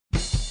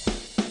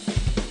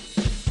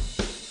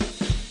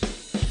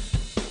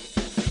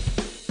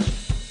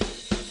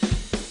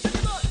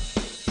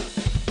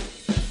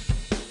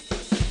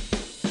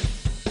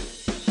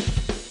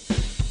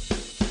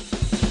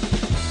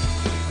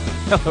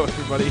Hello,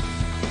 everybody.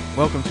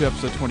 Welcome to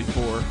episode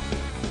 24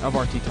 of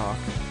RT Talk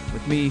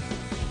with me,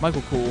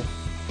 Michael Cool,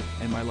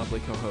 and my lovely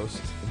co-host,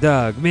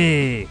 Doug,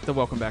 me. the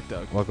Welcome Back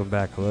Doug. Welcome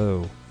back.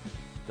 Hello.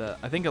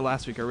 I think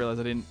last week I realized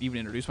I didn't even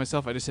introduce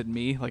myself. I just said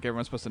me, like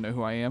everyone's supposed to know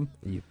who I am.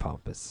 You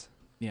pompous.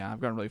 Yeah, I've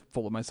gotten really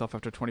full of myself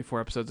after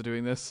 24 episodes of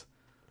doing this.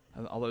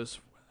 All those,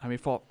 how many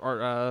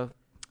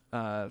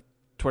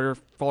Twitter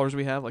followers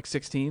we have? Like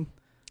 16.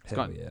 It's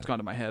gone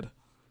to my head.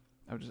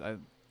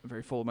 I'm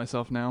very full of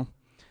myself now.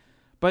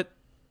 But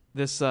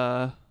this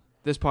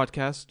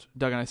podcast,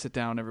 Doug and I sit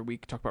down every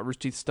week, talk about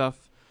Rooster Teeth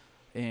stuff.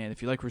 And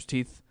if you like Rooster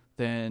Teeth,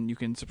 then you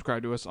can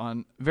subscribe to us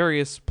on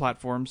various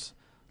platforms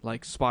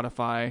like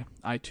Spotify,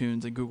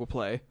 iTunes, and Google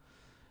Play.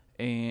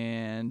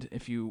 And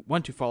if you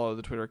want to follow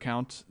the Twitter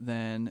account,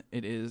 then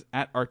it is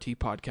at RT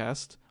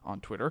Podcast on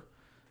Twitter.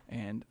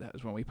 And that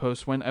is when we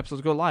post when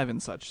episodes go live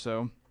and such.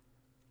 So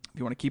if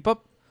you want to keep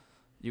up,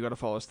 you got to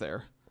follow us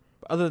there.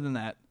 But other than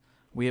that,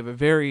 we have a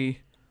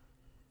very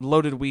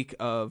loaded week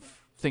of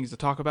things to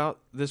talk about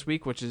this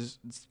week, which is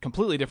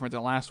completely different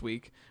than last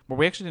week, where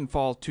we actually didn't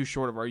fall too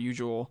short of our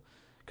usual,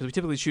 because we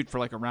typically shoot for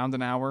like around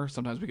an hour.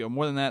 Sometimes we go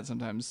more than that.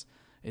 Sometimes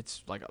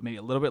it's like maybe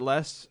a little bit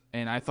less.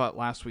 And I thought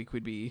last week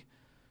we'd be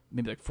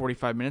maybe like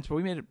 45 minutes, but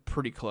we made it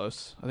pretty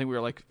close. I think we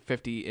were like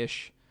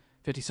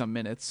 50-some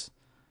minutes.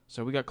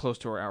 So we got close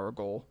to our hour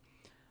goal.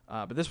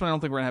 But this one, I don't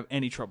think we're going to have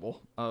any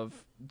trouble of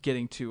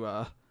getting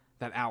to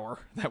that hour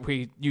that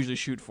we usually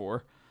shoot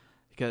for.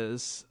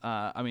 Because,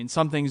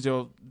 some things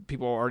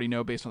people already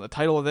know based on the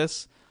title of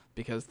this,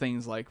 because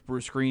things like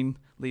Bruce Green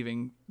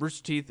leaving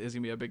Rooster Teeth is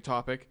going to be a big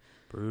topic.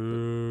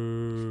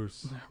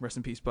 Bruce. Rest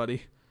in peace,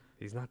 buddy.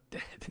 He's not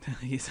dead.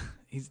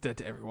 He's dead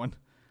to everyone.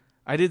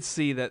 I did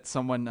see that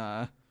someone,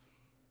 I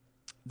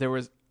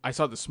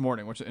saw it this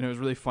morning, and it was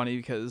really funny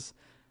because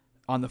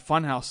on the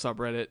Funhouse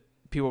subreddit,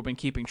 people have been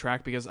keeping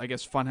track because I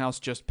guess Funhouse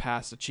just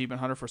passed Achievement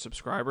Hunter for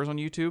subscribers on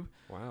YouTube.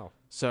 Wow.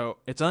 So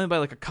it's only by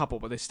like a couple,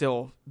 but they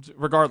still,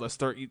 regardless,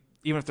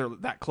 even if they're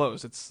that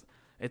close,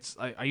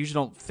 I usually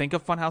don't think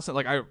of Funhouse.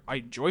 Like I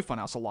enjoy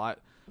Funhouse a lot,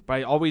 but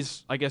I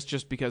always, I guess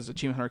just because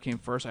Achievement Hunter came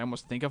first, I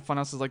almost think of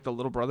Funhouse as like the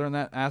little brother in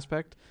that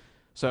aspect.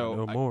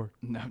 So more.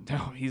 No,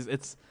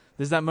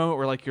 there's that moment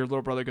where like your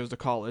little brother goes to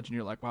college and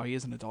you're like, wow, he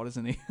is an adult,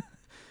 isn't he?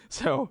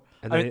 So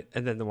and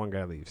then the one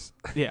guy leaves.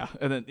 Yeah,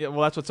 and then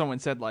well, that's what someone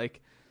said.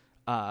 Like,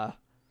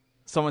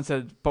 someone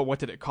said, but what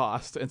did it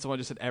cost? And someone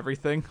just said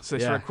everything. So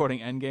they started quoting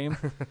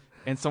Endgame,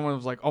 and someone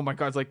was like, oh my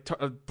god, it's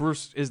like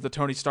Bruce is the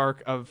Tony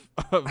Stark of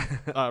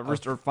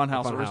Rooster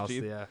Funhouse or Rooster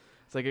Teeth. Yeah.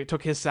 It's like it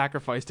took his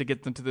sacrifice to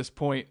get them to this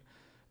point.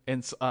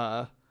 And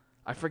I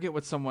forget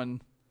what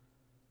someone.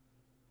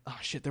 Oh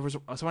shit! There was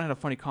someone had a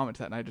funny comment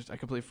to that, and I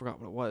completely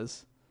forgot what it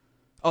was.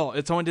 Oh,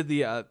 someone did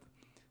the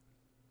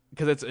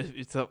because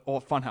it's a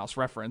old Funhouse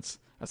reference.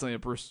 That's something that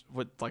Bruce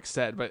would like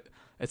said, but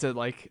it said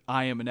like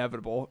I am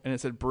inevitable, and it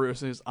said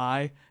Bruce is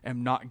I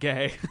am not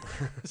gay.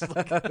 It's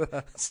like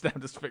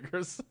snapped his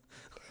fingers.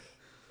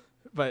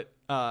 But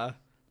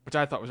which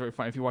I thought was very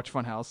funny. If you watch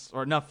Funhouse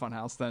or enough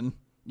Funhouse, then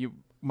you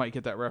might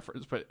get that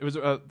reference. But it was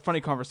a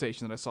funny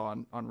conversation that I saw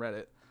on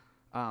Reddit.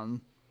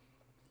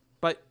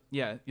 But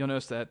yeah, you'll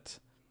notice that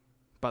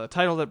by the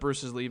title that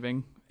Bruce is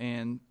leaving,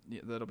 and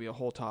that'll be a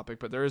whole topic.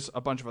 But there is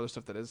a bunch of other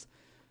stuff that has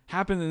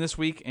happened in this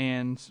week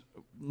and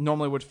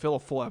normally would fill a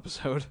full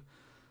episode.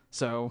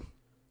 So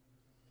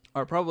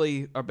our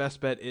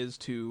best bet is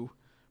to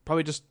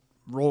probably just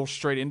roll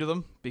straight into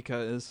them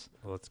because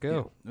Let's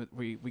go.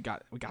 We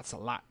got a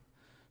lot.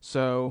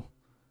 So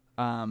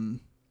I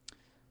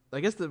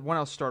guess the one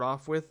I'll start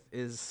off with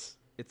is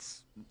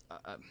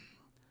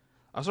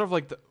I'll sort of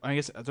like I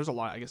guess there's a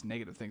lot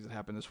negative things that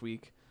happened this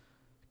week,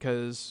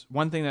 because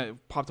one thing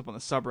that popped up on the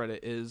subreddit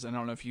is, and I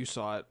don't know if you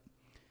saw it,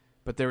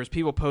 but there was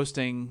people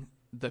posting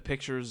the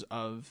pictures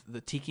of the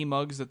tiki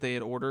mugs that they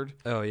had ordered.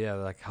 Oh yeah,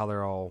 like how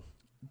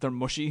they're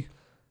mushy,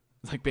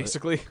 like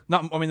basically.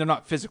 They're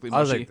not physically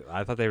mushy.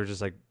 I thought they were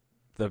just like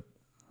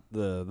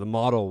the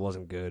model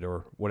wasn't good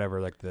or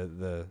whatever. Like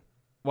the.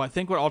 Well, I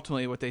think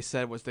what they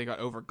said was they got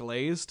over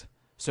glazed.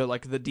 So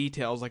like the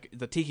details, like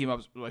the tiki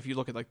mugs, if you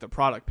look at like the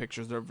product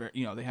pictures, they're very,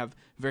 they have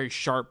very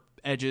sharp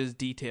edges,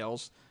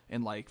 details,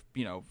 and like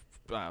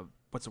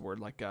what's the word,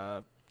 like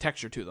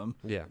texture to them.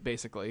 Yeah,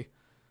 basically.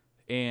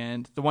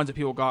 And the ones that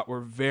people got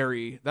were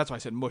that's why I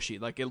said mushy.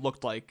 Like it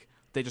looked like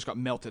they just got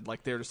melted.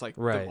 Like they're just like,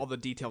 right. All the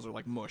details are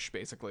like mush,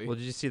 basically. Well,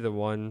 did you see the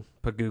one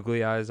put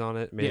googly eyes on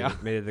it? Made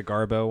it the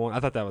Garbo one. I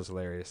thought that was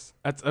hilarious.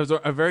 It was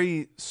a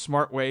very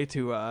smart way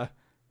to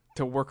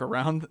work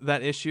around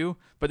that issue.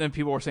 But then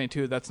people were saying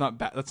too, that's not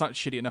bad. That's not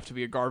shitty enough to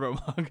be a Garbo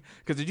mug.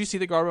 Because did you see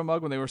the Garbo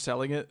mug when they were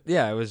selling it?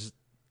 Yeah, it was.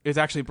 It's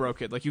actually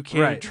broken. Like you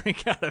can't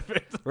drink out of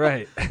it.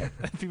 Right.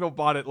 And people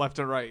bought it left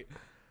and right.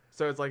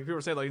 So it's like people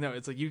were saying like, no,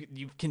 it's like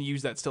you can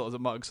use that still as a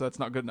mug, so that's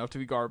not good enough to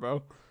be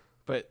Garbo.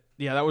 But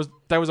yeah,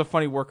 that was a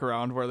funny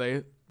workaround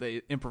where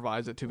they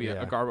improvised it to be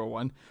a Garbo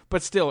one.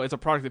 But still, it's a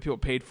product that people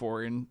paid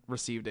for and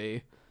received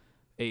a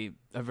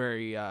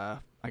very I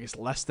guess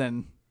less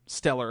than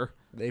stellar.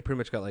 They pretty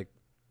much got like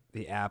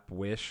the app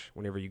Wish.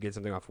 Whenever you get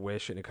something off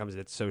Wish and it comes,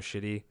 it's so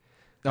shitty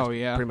That's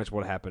pretty much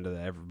what happened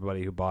to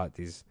everybody who bought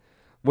these.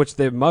 Which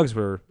the mugs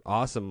were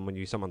awesome when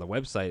you saw them on the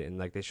website and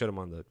like they showed them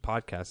on the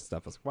podcast and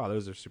stuff. I was like, wow,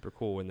 those are super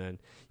cool. And then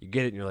you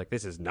get it and you're like,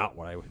 this is not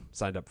what I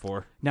signed up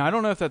for. Now I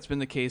don't know if that's been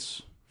the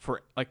case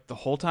for like the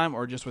whole time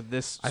or just with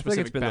this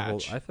specific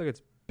batch. I feel like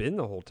it's been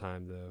the whole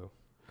time though.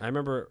 I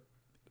remember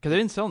because they've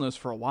been selling those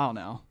for a while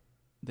now.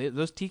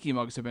 Those tiki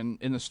mugs have been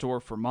in the store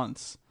for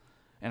months,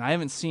 and I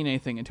haven't seen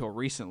anything until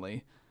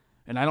recently.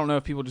 And I don't know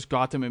if people just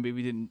got them and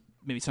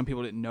maybe some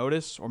people didn't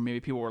notice, or maybe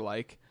people were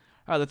like,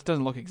 oh, that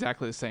doesn't look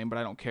exactly the same, but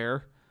I don't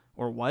care,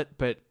 or what.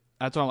 But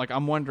that's why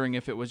I'm wondering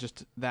if it was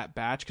just that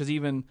batch, because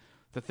even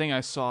the thing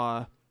I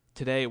saw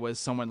today was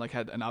someone like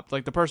had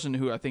like the person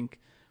who I think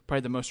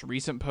probably the most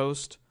recent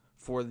post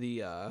for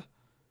the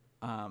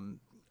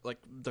like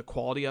the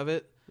quality of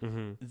it.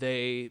 Mm-hmm.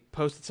 They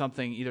posted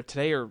something either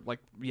today or like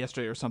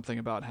yesterday or something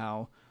about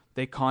how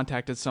they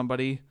contacted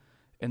somebody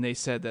and they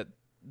said that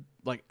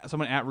like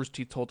someone at Rooster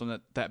Teeth told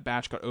them that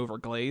batch got over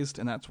glazed,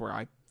 and that's where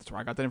I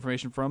got that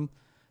information from.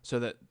 So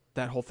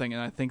that whole thing,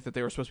 and I think that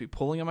they were supposed to be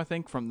pulling them, I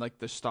think, from like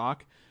the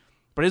stock.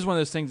 But it is one of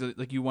those things that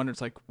like you wonder,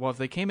 it's like, well, if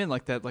they came in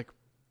like that, like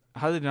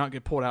how did they not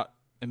get pulled out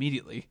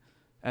immediately?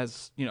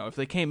 As you know, if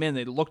they came in,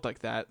 they looked like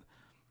that.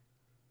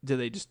 Did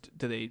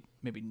they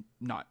maybe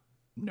not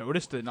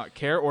notice? Did they not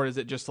care? Or is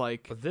it just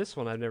like... But this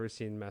one I've never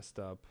seen messed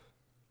up.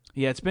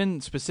 Yeah, it's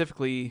been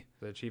specifically...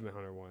 The Achievement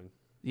Hunter one.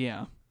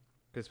 Yeah.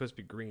 It's supposed to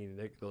be green.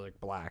 They're like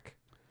black.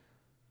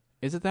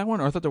 Is it that one?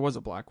 Or I thought there was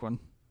a black one.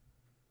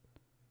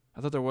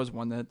 I thought there was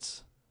one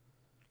that's...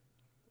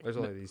 There's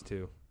only these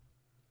two.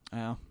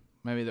 Yeah.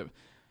 Maybe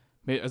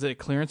is it a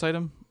clearance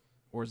item?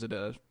 Or is it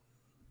a...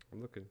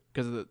 I'm looking.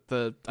 Because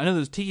I know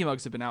those tiki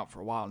mugs have been out for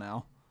a while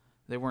now.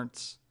 They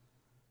weren't...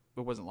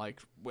 It wasn't like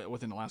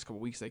within the last couple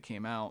of weeks they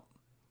came out.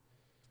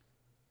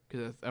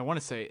 Because I want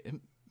to say it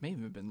may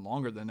even have been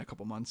longer than a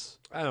couple months.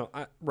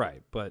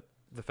 Right, but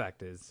the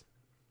fact is...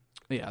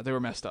 Yeah, they were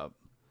messed up.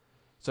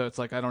 So it's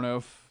like, I don't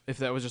know if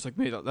that was just like,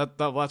 maybe that's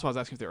why I was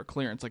asking if they were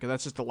clearance. Like, if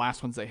that's just the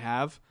last ones they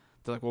have,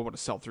 they're like, well, we're going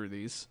to sell through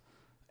these,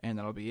 and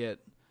that'll be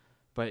it.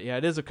 But yeah,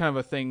 it is a kind of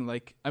a thing.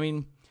 Like, I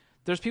mean,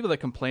 there's people that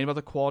complain about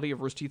the quality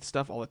of Rooster Teeth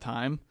stuff all the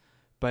time,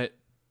 but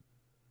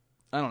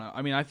I don't know.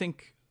 I mean, I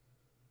think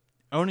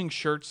owning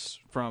shirts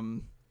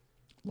from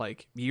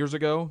like years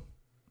ago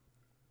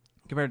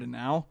compared to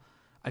now,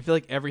 I feel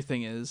like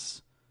everything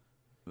is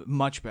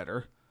much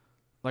better.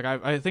 Like,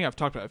 I think I've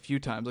talked about it a few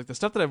times. Like, the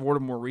stuff that I've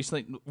ordered more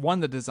recently,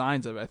 the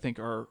designs of it, I think,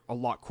 are a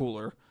lot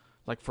cooler.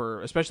 Like,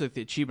 especially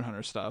the Achievement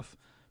Hunter stuff.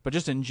 But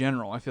just in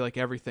general, I feel like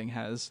everything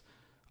has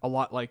a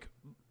lot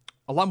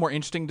more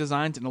interesting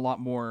designs and a lot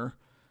more,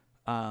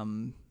 I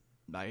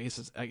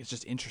guess it's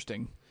just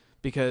interesting.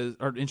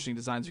 Interesting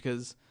designs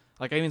because,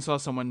 like, I even saw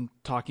someone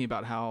talking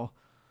about how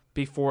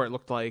before it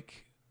looked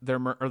like their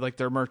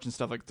merch and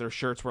stuff, like, their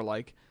shirts were,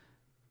 like,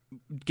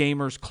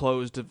 gamers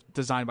clothes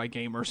designed by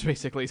gamers,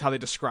 basically is how they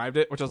described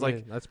it, which I was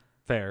like, that's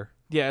fair.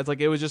 Yeah, it's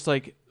like, it was just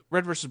like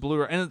red versus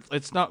blue, and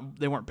it's not,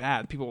 they weren't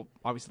bad. People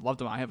obviously loved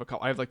them. I have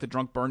like the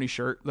Drunk Bernie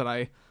shirt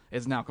that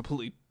is now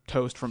completely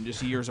toast from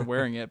just years of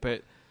wearing it,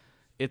 but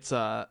it's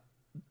there's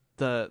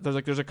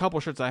a couple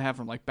shirts I have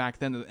from like back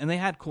then, and they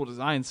had cool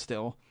designs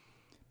still,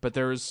 but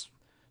there's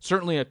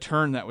certainly a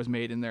turn that was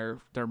made in their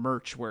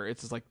merch where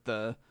it's just like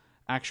the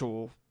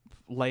actual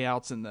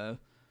layouts and the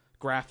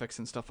graphics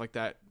and stuff like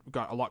that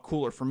got a lot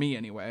cooler for me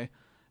anyway.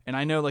 And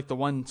I know like the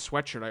one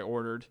sweatshirt I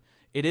ordered,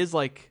 it is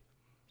like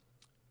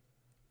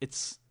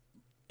it's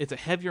a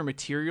heavier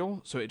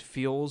material, so it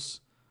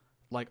feels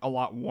like a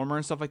lot warmer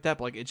and stuff like that,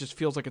 but like it just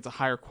feels like it's a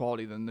higher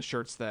quality than the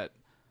shirts that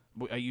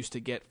I used to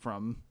get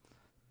from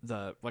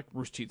the like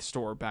Rooster Teeth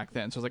store back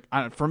then. So it's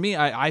like, for me,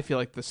 I feel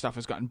like the stuff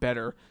has gotten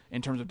better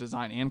in terms of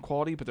design and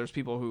quality, but there's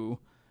people who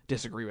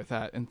disagree with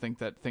that and think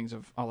that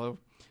although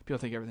people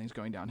think everything's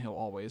going downhill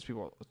always,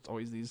 it's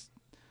always these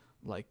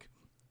like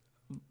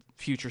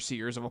future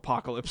seers of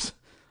apocalypse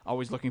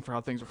always looking for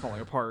how things are falling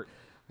apart.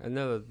 I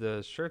know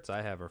the shirts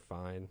I have are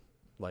fine,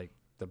 like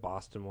the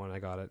Boston one I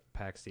got at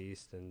PAX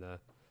East and the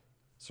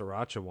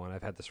Sriracha one.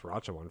 I've had the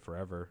Sriracha one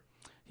forever.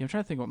 Yeah, I'm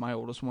trying to think what my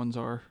oldest ones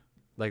are.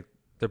 Like,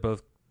 they're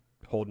both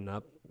holding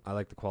up. I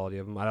like the quality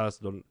of them. I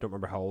also don't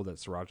remember how old that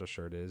Sriracha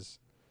shirt is.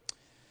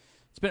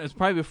 It's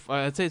probably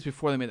I'd say it's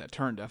before they made that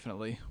turn,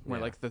 definitely. Where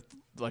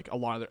like a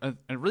lot of and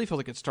it really feels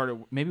like it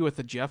started maybe with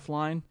the Jeff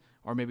line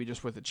or maybe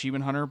just with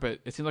Achievement Hunter, but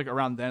it seems like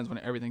around then is when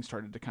everything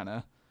started to kind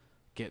of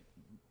get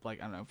like,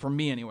 I don't know, for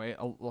me anyway,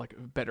 like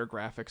better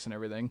graphics and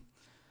everything.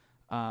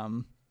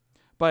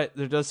 But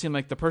there does seem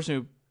like the person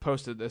who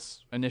posted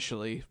this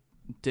initially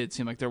did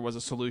seem like there was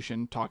a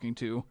solution, talking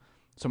to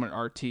someone at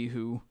RT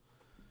who,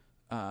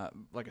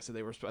 like I said,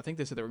 I think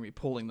they said they were going to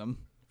be pulling them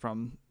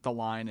from the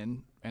line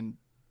and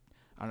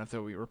I don't know if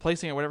they'll be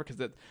replacing it or whatever,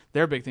 because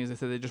their big thing is they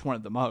said they just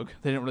wanted the mug.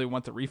 They didn't really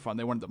want the refund.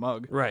 They wanted the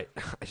mug. Right.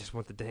 I just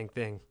want the dang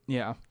thing.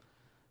 Yeah.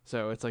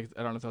 So it's like,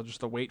 I don't know if they'll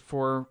just wait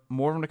for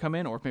more of them to come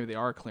in, or if maybe they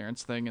are a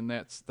clearance thing and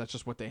that's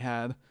just what they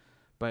had.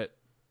 But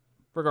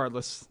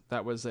regardless,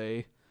 that was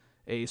a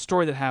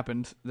story that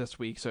happened this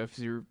week. So if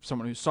you're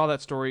someone who saw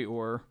that story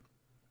or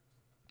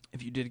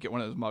if you did get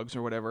one of those mugs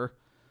or whatever.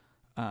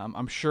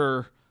 I'm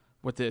sure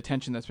with the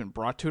attention that's been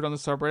brought to it on the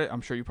subreddit,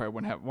 I'm sure you probably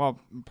wouldn't have, well,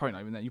 probably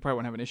not even that. You probably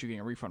wouldn't have an issue getting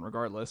a refund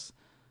regardless.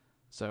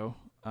 So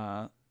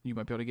you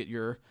might be able to get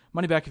your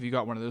money back if you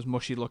got one of those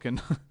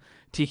mushy-looking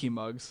tiki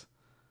mugs.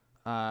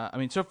 I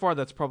mean, so far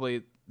that's one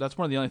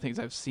of the only things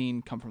I've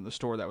seen come from the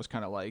store that was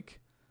kind of like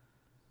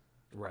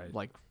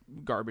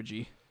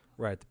garbagey.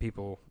 Right, the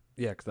people,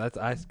 yeah, because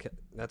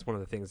that's one of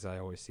the things I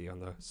always see on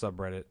the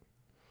subreddit.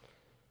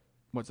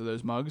 What's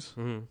those mugs?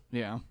 Mm-hmm.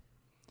 Yeah,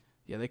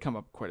 they come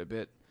up quite a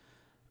bit.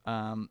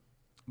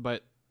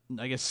 But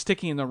I guess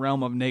sticking in the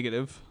realm of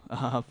negative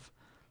of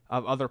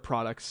other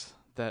products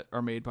that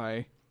are made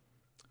by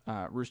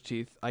Rooster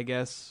Teeth, I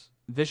guess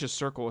Vicious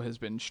Circle has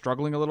been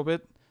struggling a little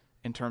bit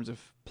in terms of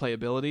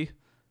playability,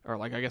 or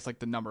like I guess like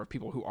the number of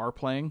people who are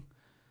playing.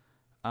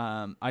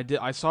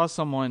 I saw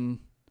someone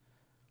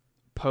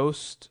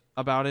post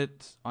about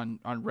it on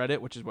Reddit,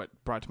 which is what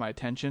brought it to my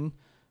attention,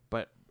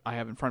 but I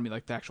have in front of me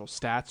like the actual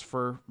stats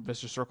for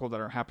Vicious Circle that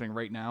are happening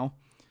right now.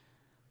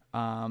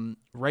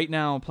 Right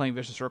now playing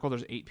Vicious Circle,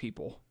 there's 8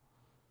 people.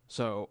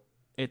 So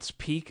its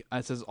peak,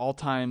 it says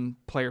all-time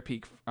player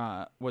peak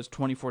was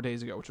 24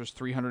 days ago, which was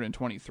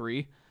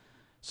 323.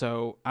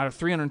 So out of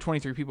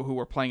 323 people who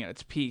were playing at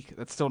its peak,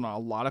 that's still not a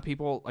lot of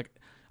people. Like,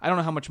 I don't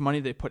know how much money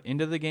they put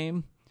into the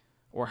game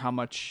or how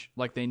much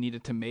like they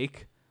needed to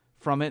make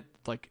from it,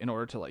 like in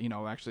order to like,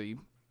 actually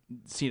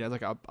see it as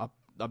like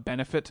a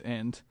benefit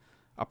and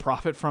a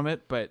profit from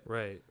it. But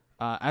right.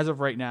 As of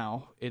right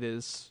now, it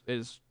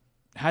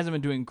hasn't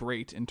been doing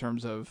great in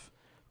terms of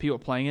people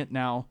playing it.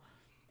 Now,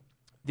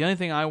 the only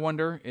thing I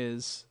wonder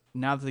is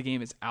now that the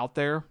game is out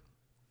there,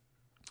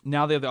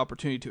 now they have the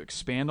opportunity to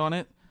expand on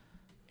it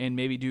and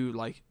maybe do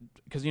like,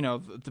 because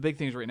the big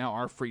things right now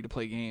are free to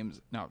play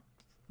games. Now,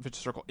 Vicious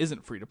Circle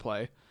isn't free to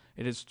play.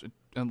 It is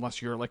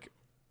unless you're like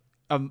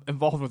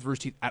involved with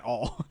Rooster Teeth at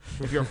all.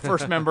 If you're a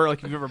first member, like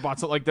if you've ever bought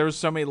something, like there's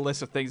so many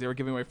lists of things they were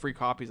giving away free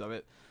copies of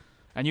it,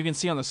 and you can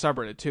see on the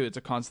subreddit too. It's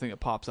a constant thing that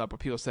pops up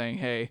with people saying,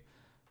 "Hey,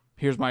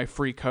 here's my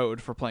free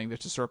code for playing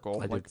Vicious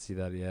Circle." I did see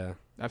that, yeah.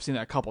 I've seen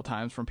that a couple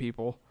times from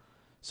people.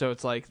 So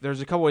it's like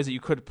there's a couple ways that you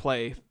could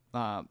play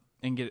and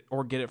get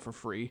it for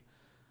free.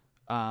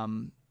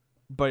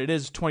 But it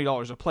is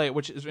 $20 to play it,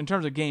 which is, in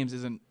terms of games,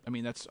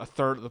 that's a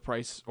third of the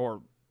price,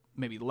 or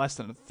maybe less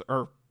than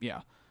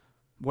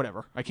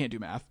whatever. I can't do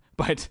math,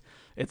 but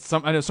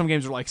I know some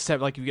games are like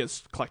like you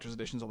get collector's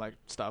editions, all that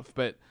stuff.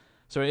 But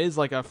so it is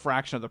like a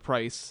fraction of the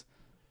price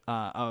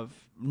of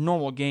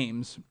normal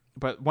games.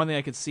 But one thing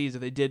I could see is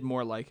if they did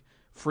more like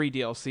free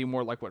DLC,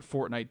 more like what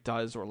Fortnite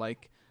does, or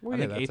like I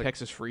think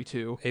Apex is free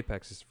too.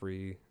 Apex is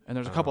free, and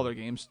there's a couple other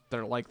games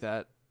that are like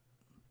that.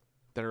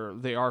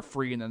 They are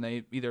free, and then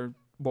they either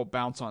will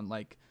bounce on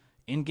like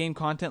in-game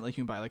content, like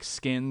you can buy like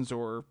skins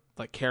or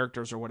like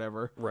characters or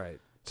whatever. Right.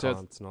 So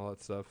taunts and all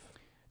that stuff.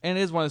 And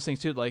it is one of those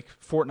things too. Like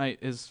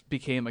Fortnite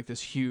became like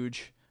this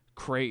huge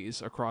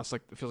craze across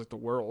like it feels like the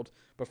world.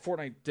 But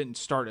Fortnite didn't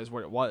start as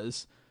what it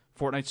was.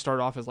 Fortnite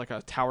started off as like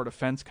a tower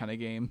defense kind of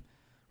game,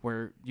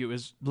 where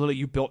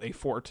you built a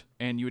fort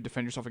and you would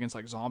defend yourself against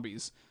like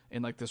zombies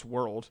in like this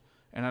world.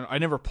 And I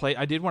never played.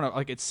 I did want to,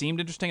 like, it seemed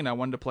interesting and I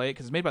wanted to play it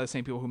because it's made by the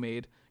same people who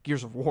made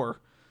Gears of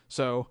War.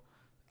 So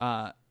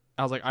I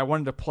was like, I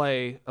wanted to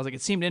play. I was like,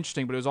 it seemed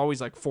interesting, but it was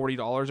always like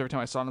 $40 every time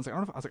I saw it. And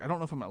I don't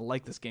know if I'm gonna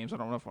like this game, so I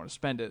don't know if I want to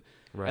spend it.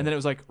 Right. And then it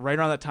was like right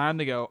around that time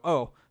they go,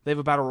 oh, they have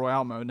a battle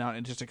royale mode now, and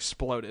it just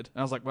exploded.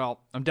 And I was like,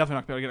 well, I'm definitely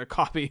not gonna be able to get a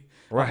copy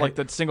of like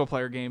the single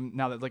player game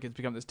now that like it's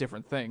become this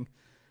different thing.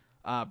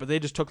 But they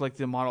just took like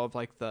the model of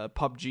like the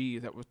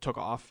PUBG that took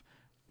off,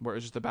 where it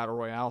was just the battle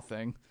royale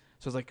thing.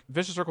 So it's like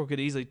Vicious Circle could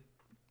easily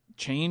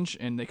change,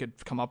 and they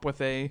could come up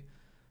with a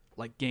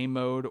like game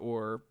mode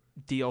or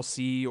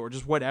DLC or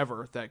just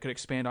whatever that could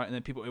expand on, and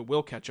then it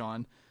will catch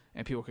on,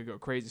 and people could go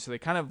crazy. So they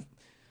kind of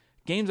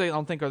games I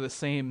don't think are the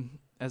same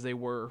as they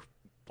were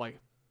like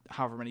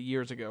however many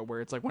years ago, where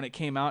it's like when it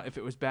came out, if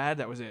it was bad,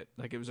 that was it.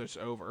 Like it was just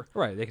over.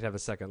 Right. They could have a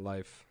second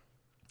life.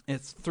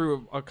 It's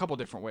through a couple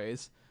different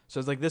ways. So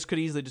it's like this could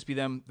easily just be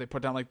them. They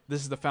put down like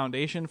this is the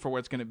foundation for what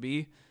it's going to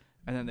be,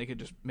 and then they could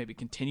just maybe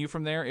continue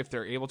from there if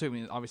they're able to. I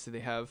mean, obviously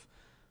they have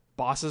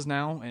bosses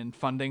now and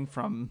funding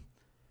from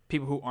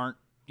people who aren't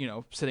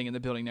sitting in the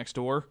building next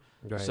door.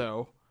 Right.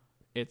 So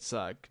it's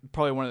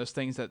probably one of those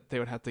things that they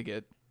would have to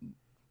get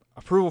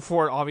approval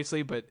for it,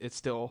 obviously, but it's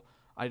still,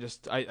 I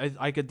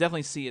could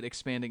definitely see it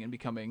expanding and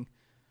becoming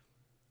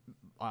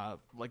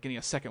like getting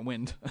a second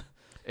wind.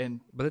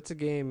 But it's a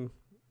game,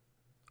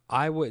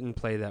 I wouldn't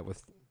play that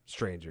with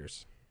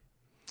strangers.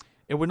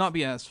 It would not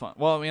be as fun.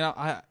 Well, I mean,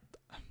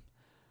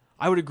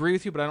 I would agree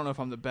with you, but I don't know if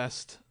I'm the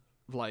best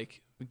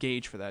like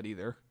gauge for that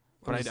either.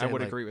 But I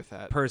would agree with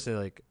that.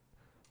 Personally, like,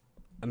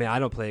 I mean, I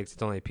don't play because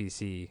it's only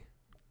PC,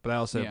 but I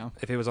also,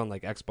 if it was on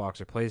like Xbox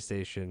or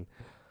PlayStation,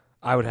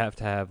 I would have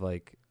to have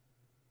like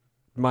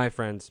my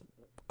friends,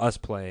 us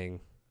playing.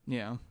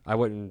 Yeah. I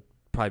wouldn't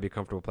probably be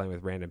comfortable playing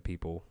with random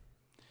people.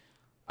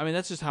 I mean,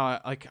 that's just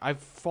how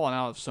I've fallen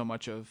out of so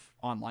much of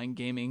online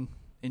gaming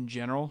in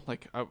general.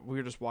 Like we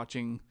were just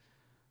watching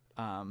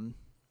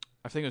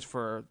I think it was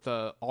for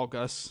the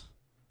August.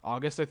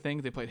 I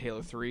think they played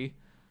Halo 3.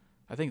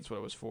 I think it's what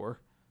it was for.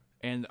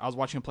 And I was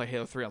watching them play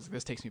Halo 3. I was like,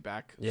 this takes me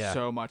back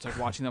so much. Like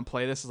watching them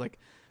play this is like,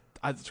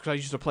 because I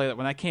used to play that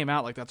when that came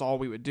out. Like that's all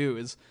we would do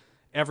is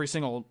every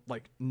single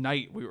like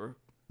night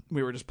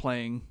we were just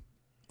playing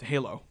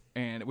Halo,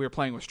 and we were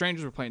playing with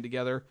strangers. We were playing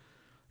together,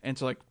 and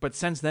so like, but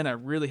since then I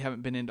really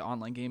haven't been into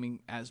online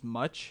gaming as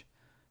much.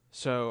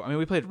 So I mean,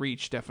 we played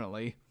Reach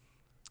definitely,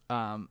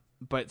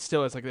 but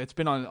still, it's like it's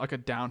been on like a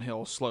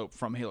downhill slope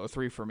from Halo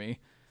 3 for me.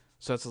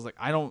 So it's like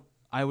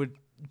I would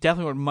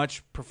definitely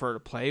much prefer to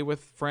play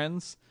with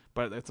friends,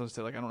 but that's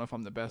also like I don't know if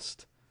I'm the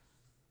best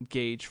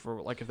gauge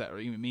for like if that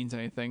even means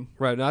anything.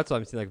 Right. No, that's what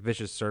I'm saying. Like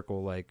Vicious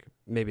Circle, like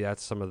maybe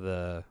that's some of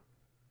the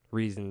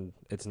reason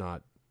it's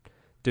not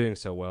doing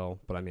so well.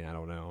 But I mean, I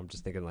don't know. I'm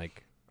just thinking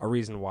like a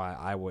reason why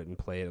I wouldn't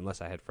play it unless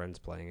I had friends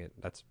playing it.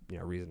 That's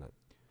a reason.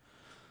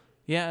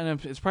 Yeah,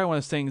 and it's probably one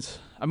of those things.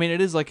 I mean,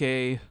 it is like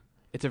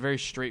it's a very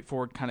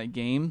straightforward kind of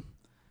game,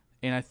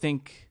 and I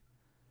think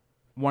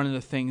one of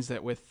the things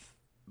that with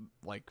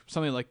like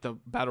something like the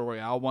Battle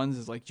Royale ones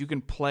is like you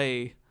can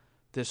play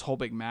this whole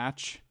big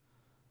match,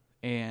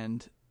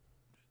 and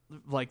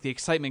like the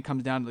excitement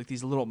comes down to like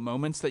these little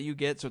moments that you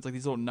get. So it's like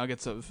these little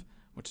nuggets of,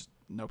 which is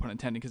no pun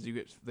intended because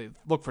they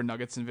look for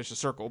nuggets in Vicious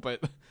Circle,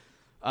 but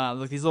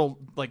like these little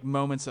like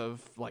moments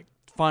of like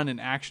fun and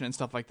action and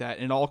stuff like that.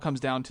 And it all comes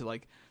down to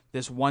like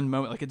this one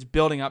moment, like it's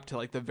building up to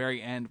like the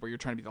very end where you're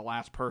trying to be the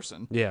last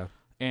person. Yeah.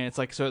 And it's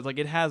like, so it's like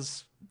it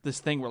has this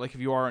thing where like if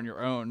you are on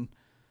your own,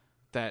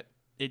 that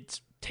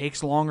it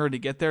takes longer to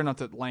get there. Not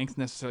that length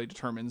necessarily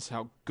determines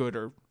how good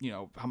or,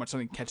 how much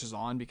something catches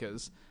on,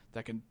 because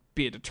that can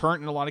be a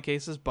deterrent in a lot of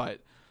cases.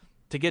 But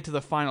to get to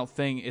the final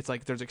thing, it's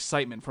like there's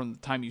excitement from the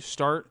time you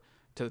start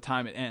to the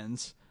time it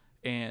ends.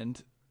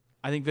 And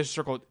I think Vicious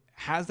Circle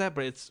has that,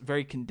 but it's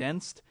very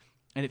condensed,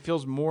 and it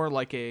feels more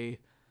like a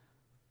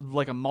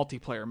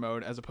multiplayer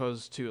mode as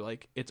opposed to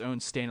like its own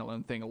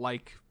standalone thing,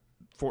 like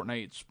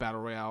Fortnite's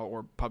Battle Royale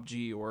or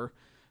PUBG or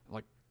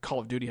like Call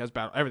of Duty has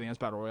everything has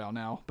Battle Royale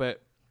now.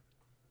 But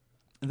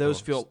those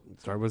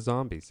start with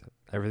zombies.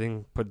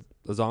 Everything put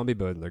a zombie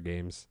mode in their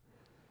games.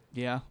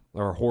 Yeah.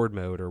 Or horde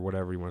mode or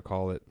whatever you want to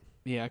call it.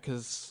 Yeah,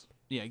 because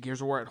Gears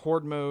of War at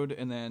horde mode,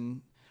 and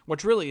then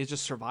which really is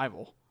just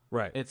survival.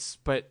 Right.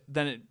 But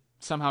then it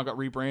somehow got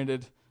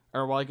rebranded,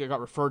 or like it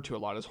got referred to a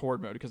lot as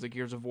horde mode because of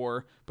Gears of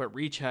War. But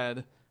Reach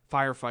had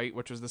Firefight,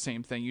 which was the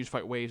same thing. You just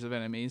fight waves of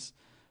enemies,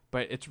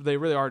 but they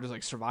really are just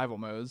like survival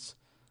modes,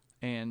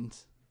 and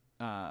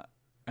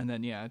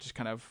then it just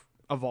kind of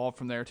evolved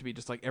from there to be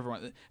just like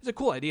everyone. It's a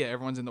cool idea.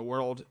 Everyone's in the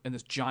world in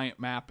this giant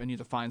map, and you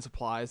have to find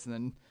supplies, and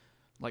then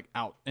like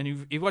out. And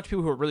you watch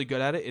people who are really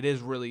good at it. It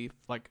is really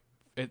like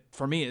it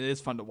for me. It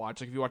is fun to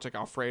watch. Like if you watch like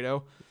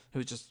Alfredo,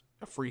 who's just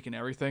a freak in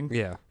everything.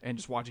 Yeah. And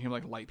just watching him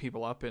like light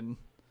people up in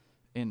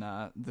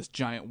this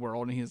giant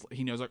world, and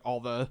he knows like all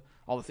the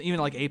even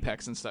like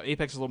Apex and stuff.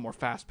 Apex is a little more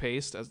fast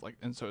paced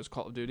and so is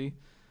Call of Duty,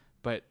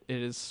 but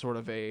it is sort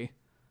of a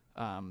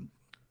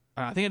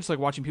I think it's like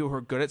watching people who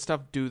are good at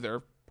stuff do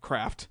their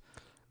craft.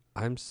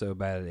 I'm so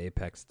bad at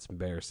Apex, it's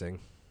embarrassing.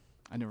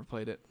 I never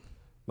played it.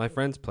 My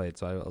friends played,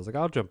 so I was like,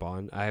 I'll jump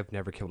on. I have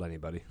never killed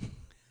anybody.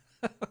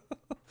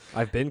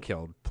 I've been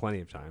killed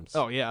plenty of times.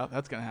 Oh yeah,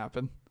 that's gonna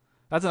happen.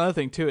 That's another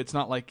thing too. It's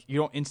not like you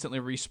don't instantly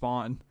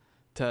respawn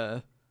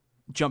to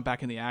jump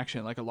back in the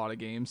action like a lot of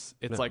games.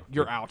 It's like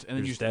you're out, and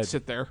then you just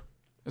sit there.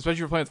 Especially if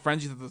you're playing with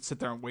friends, you have to sit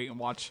there and wait and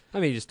watch. I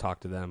mean, you just talk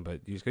to them,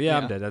 but you just go,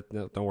 I'm dead.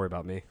 Don't worry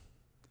about me.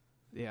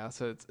 Yeah,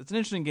 so it's an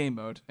interesting game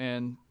mode,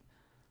 and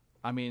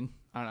I mean,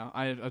 I don't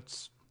know.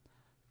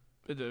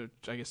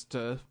 I guess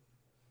to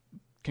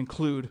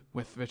conclude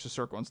with Vicious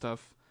Circle and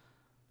stuff,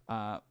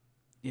 I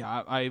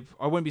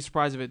wouldn't be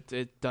surprised if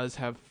it does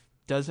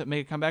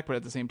make a comeback, but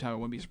at the same time, I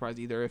wouldn't be surprised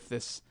either if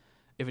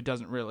it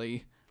doesn't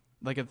really,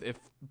 like if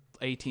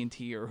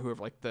AT&T or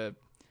whoever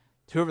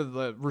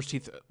the Rooster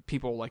Teeth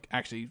people like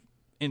actually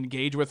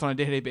engage with on a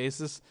day-to-day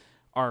basis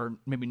are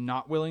maybe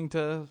not willing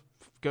to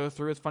go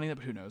through with funding that,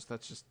 but who knows?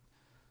 That's just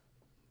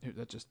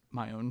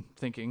my own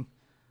thinking.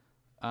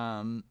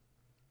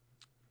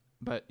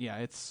 But yeah,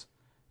 it's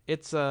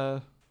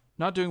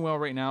not doing well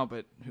right now,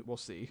 but we'll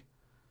see.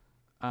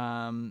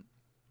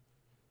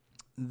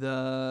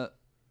 The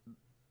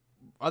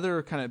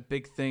other kind of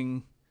big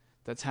thing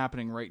that's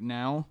happening right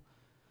now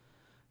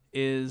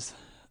is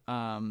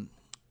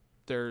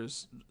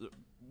there's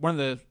one of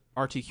the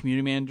RT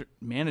community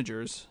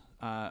managers.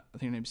 I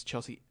think her name's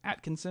Chelsea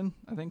Atkinson.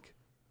 I'm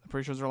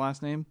pretty sure is her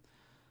last name.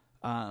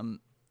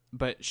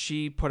 But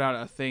she put out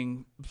a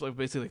thing,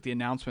 basically like the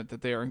announcement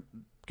that they are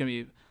going to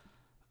be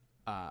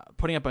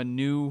putting up a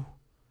new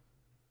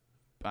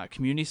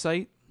community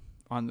site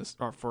on this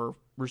for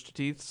Rooster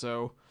Teeth.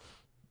 So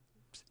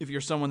if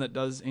you're someone that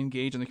does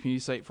engage on the community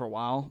site for a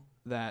while,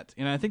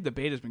 and I think the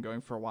beta's been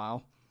going for a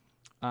while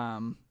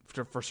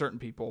for certain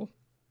people,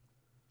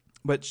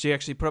 but she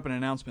actually put up an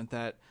announcement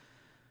that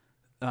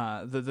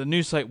the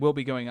new site will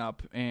be going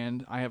up,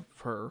 and I have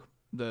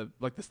the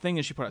thing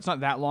that she put out. It's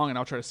not that long, and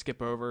I'll try to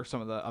skip over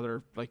some of the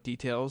other like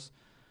details.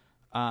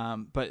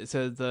 But it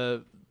says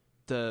the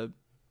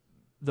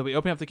they'll be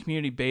opening up the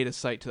community beta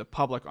site to the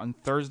public on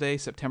Thursday,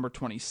 September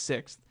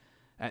 26th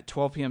at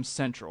 12 p.m.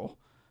 Central.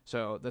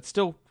 So it's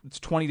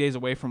 20 days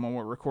away from when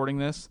we're recording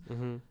this.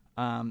 Mm-hmm.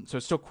 So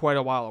it's still quite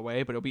a while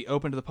away, but it'll be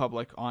open to the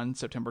public on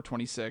September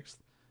 26th,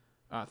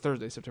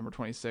 Thursday, September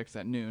 26th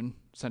at noon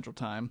Central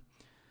Time.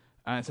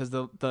 It says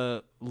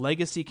the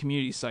legacy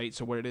community site,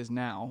 so what it is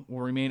now,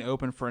 will remain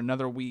open for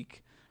another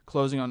week,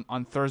 closing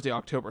on Thursday,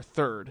 October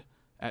 3rd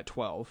at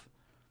 12.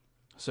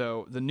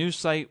 So the new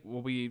site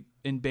will be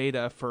in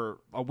beta for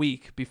a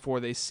week before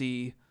they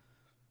see,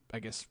 I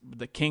guess,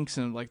 the kinks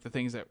and like the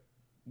things that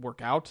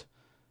work out.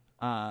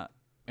 And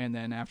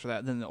then after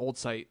that, then the old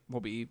site will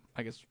be,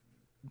 I guess,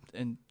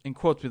 in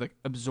quotes, be like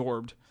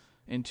absorbed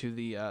into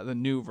the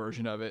new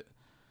version of it.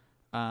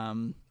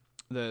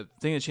 The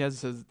thing that she has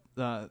says,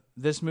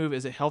 this move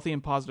is a healthy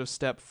and positive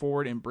step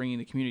forward in bringing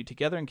the community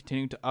together and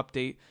continuing to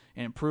update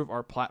and improve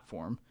our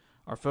platform.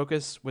 Our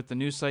focus with the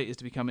new site is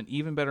to become an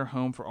even better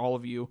home for all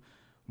of you,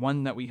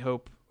 one that we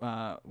hope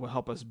will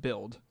help us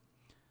build.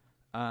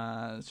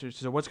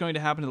 So what's going to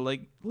happen to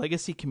the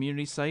Legacy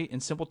community site? In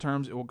simple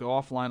terms, it will go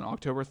offline on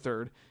October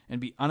 3rd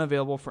and be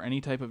unavailable for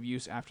any type of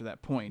use after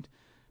that point.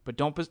 But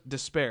don't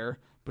despair.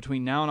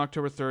 Between now and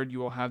October 3rd, you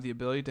will have the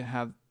ability to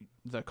have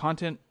the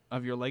content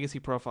of your Legacy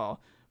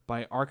profile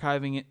by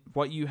archiving it,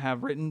 what you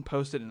have written,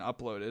 posted, and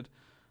uploaded.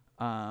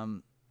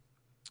 One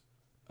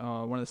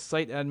of the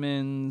site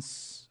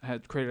admins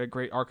had created a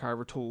great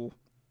archiver tool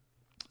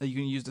that you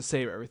can use to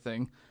save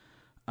everything.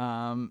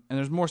 And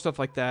there's more stuff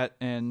like that,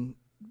 and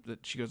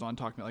that she goes on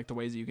talking about like the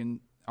ways that you can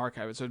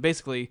archive it. So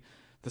basically,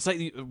 the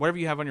site, whatever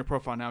you have on your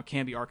profile now,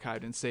 can be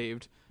archived and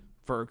saved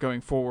for going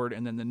forward.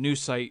 And then the new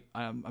site,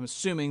 I'm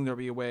assuming there'll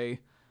be a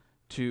way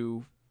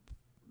to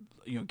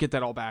get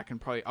that all back and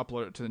probably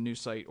upload it to the new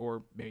site,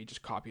 or maybe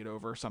just copy it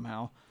over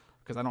somehow,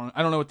 because I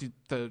don't know what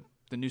the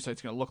new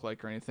site's going to look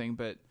like or anything,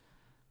 but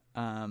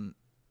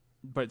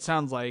it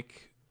sounds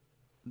like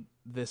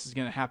this is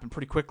going to happen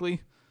pretty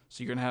quickly.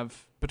 So you're going to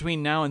have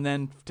between now and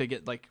then to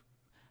get like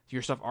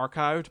your stuff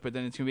archived, but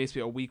then it's going to be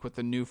basically a week with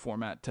the new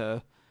format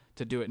to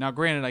do it. Now,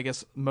 granted, I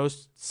guess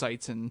most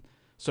sites and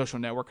social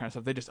network kind of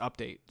stuff, they just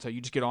update. So you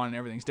just get on and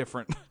everything's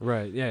different.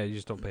 Right. Yeah. You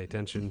just don't pay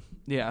attention.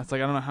 Yeah. It's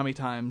like, I don't know how many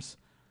times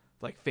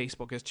like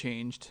Facebook has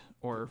changed,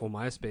 or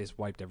MySpace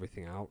wiped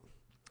everything out.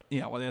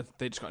 Yeah. Well,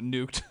 they just got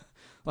nuked.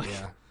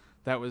 Yeah.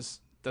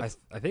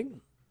 I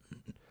think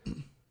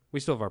we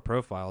still have our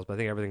profiles, but I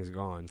think everything's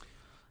gone.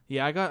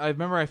 Yeah. I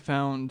remember I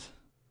found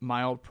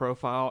my old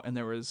profile and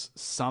there was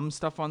some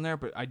stuff on there,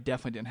 but I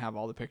definitely didn't have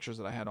all the pictures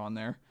that I had on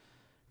there.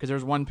 Because there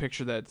was one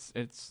picture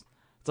it's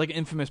like an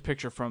infamous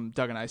picture from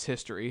Doug and I's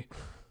history.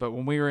 But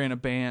when we were in a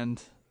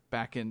band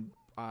back in,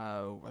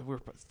 I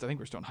think we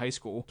were still in high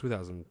school.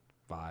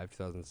 2005,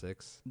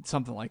 2006.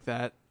 Something like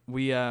that.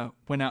 We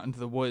went out into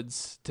the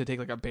woods to take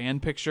like a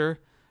band picture,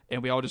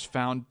 and we all just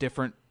found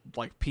different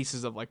like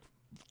pieces of like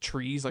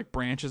trees, like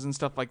branches and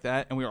stuff like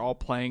that, and we were all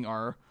playing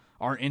our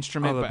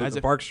instrument. Oh,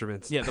 the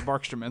Barkstruments. Yeah, the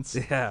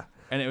Barkstruments. Yeah.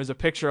 And it was a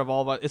picture of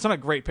all of us. It's not a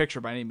great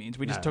picture by any means.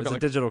 We just took a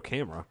digital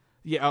camera.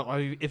 Yeah,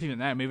 if even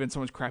that, maybe in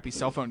someone's crappy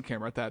cell phone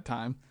camera at that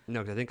time.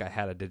 No, because I think I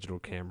had a digital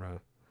camera.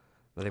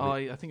 I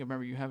think I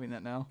remember you having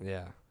that now.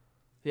 Yeah.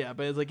 Yeah,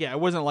 but it's like, it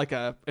wasn't like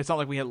it's not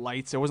like we had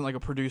lights. It wasn't like a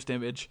produced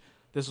image.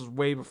 This was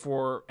way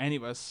before any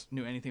of us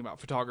knew anything about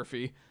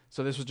photography.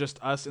 So this was just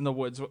us in the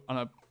woods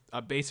on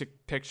a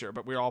basic picture,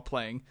 but we were all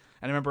playing.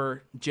 And I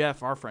remember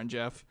Jeff, our friend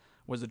Jeff,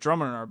 was the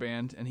drummer in our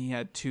band, and he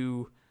had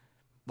two,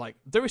 like,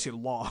 they're basically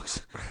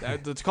logs.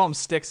 To call them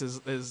sticks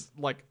is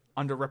like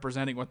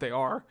underrepresenting what they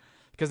are,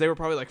 because they were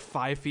probably like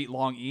 5 feet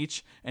long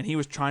each, and he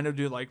was trying to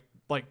do like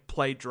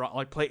play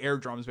air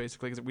drums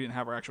basically, because we didn't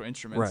have our actual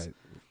instruments. Right.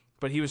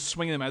 But he was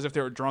swinging them as if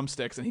they were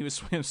drumsticks, and he was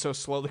swinging them so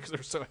slowly because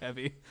they're so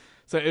heavy.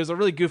 So it was a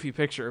really goofy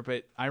picture,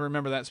 but I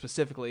remember that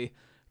specifically,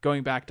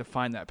 going back to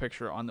find that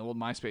picture on the old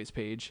MySpace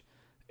page,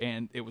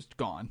 and it was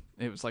gone.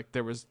 It was like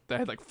they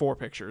had like 4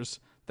 pictures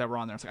that were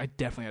on there. I was like, I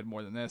definitely had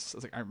more than this. I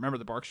was like, I remember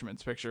the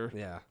Barkstruments picture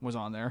was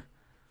on there.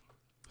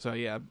 So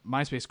yeah,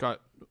 MySpace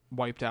got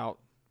wiped out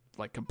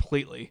like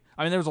completely.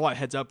 I mean, there was a lot of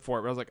heads up for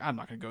it, but I was like, I'm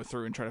not going to go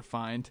through and try to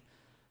find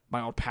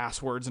my old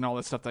passwords and all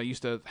that stuff that I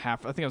used to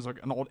have. I think it was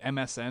like an old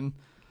MSN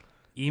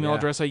email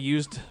address I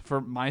used for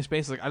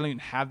MySpace. Like, I don't even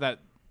have that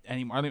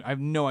anymore. I have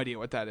no idea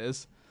what that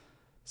is.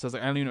 So I was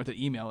like, I don't even know what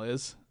the email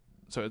is.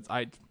 So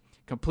I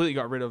completely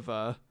got rid of,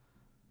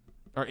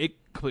 it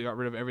completely got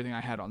rid of everything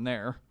I had on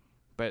there.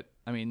 But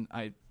I mean,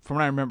 from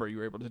what I remember, you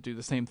were able to do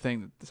the same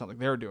thing that it sounds like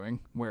they're doing,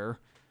 where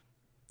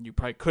you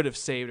probably could have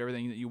saved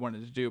everything that you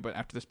wanted to do, but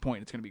after this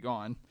point, it's going to be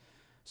gone.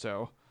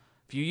 So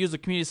if you use the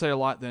community site a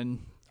lot,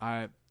 then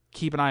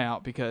keep an eye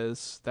out,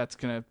 because that's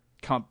going to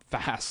come up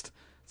fast.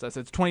 So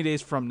it's 20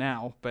 days from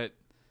now, but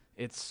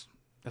that's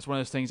one of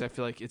those things I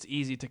feel like it's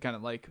easy to kind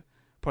of like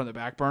put on the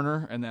back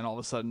burner, and then all of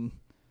a sudden,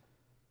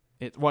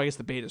 I guess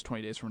the beta is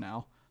 20 days from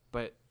now,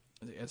 but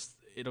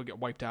it'll get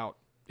wiped out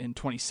in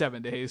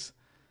 27 days.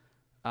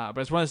 But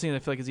it's one of those things I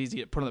feel like it's easy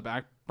to put on the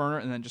back burner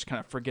and then just kind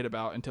of forget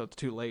about until it's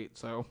too late.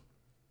 So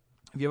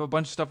if you have a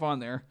bunch of stuff on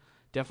there,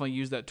 definitely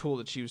use that tool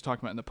that she was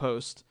talking about in the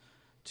post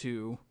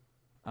to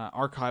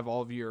archive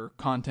all of your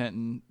content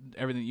and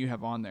everything that you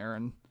have on there,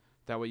 and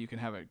that way you can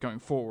have it going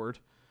forward.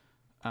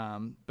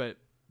 But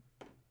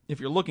if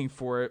you're looking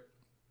for it,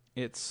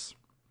 it's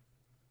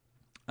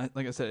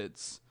like I said,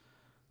 it's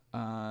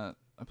I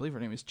believe her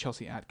name is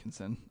Chelsea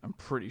Atkinson. I'm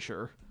pretty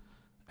sure.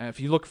 And if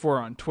you look for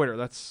her on Twitter,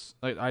 that's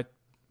I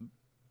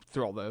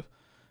through all the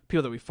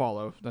people that we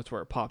follow, that's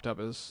where it popped up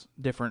as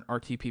different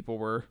RT people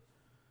were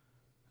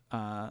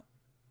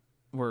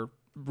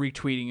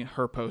retweeting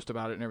her post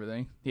about it and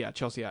everything. Yeah,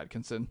 Chelsea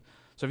Atkinson.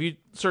 So if you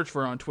search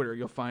for her on Twitter,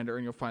 you'll find her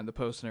and you'll find the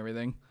post and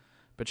everything.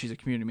 But she's a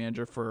community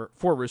manager for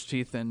Rooster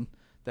Teeth, and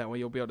that way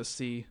you'll be able to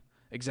see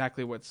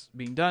exactly what's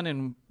being done,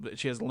 and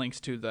she has links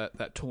to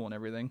that tool and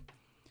everything.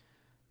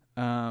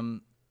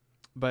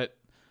 But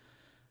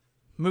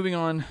moving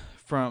on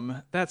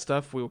from that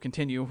stuff, we will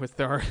continue with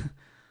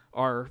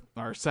our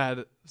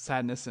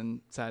sadness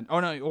and sad. Oh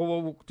no,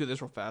 we'll do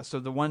this real fast. So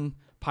the one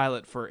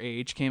pilot for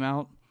Age came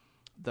out,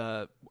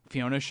 the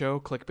Fiona show,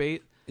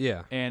 Clickbait.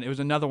 Yeah, and it was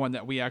another one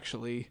that we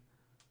actually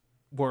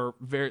were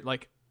very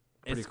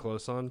pretty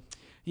close on.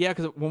 Yeah,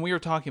 because when we were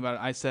talking about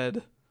it, I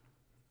said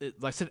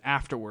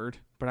afterward,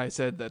 but I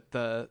said that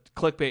the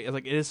clickbait is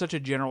it is such a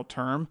general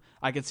term.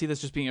 I could see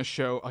this just being a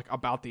show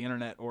about the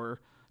internet, or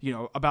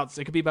about,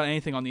 it could be about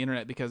anything on the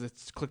internet, because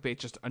it's clickbait,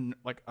 just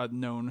a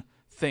known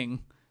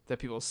thing that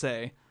people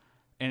say,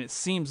 and it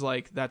seems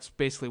like that's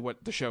basically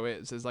what the show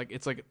is.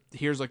 It's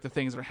here's the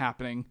things that are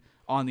happening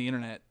on the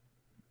internet,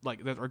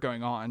 that are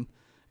going on.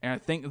 And I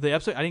think the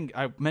episode,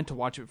 I meant to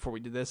watch it before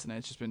we did this, and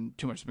it's just been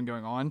too much has been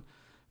going on.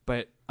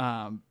 But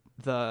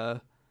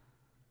the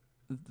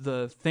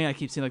thing I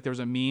keep seeing, there was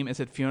a meme. It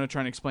said Fiona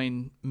trying to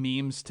explain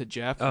memes to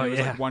Jeff. And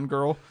it was one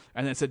girl,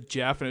 and then it said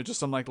Jeff, and it was just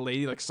some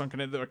lady sunken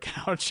into a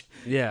couch.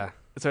 Yeah.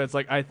 So it's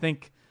I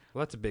think.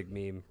 Well, that's a big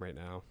meme right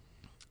now.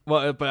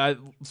 Well, but I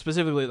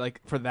specifically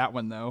for that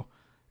one though,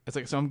 it's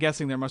so I'm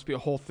guessing there must be a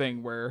whole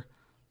thing where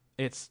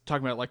it's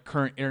talking about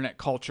current internet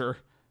culture,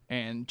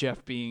 and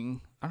Jeff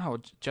being, I don't know,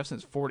 Jeff's in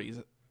his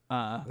 40s.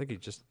 I think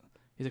he's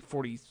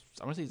 40.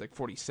 I want to say he's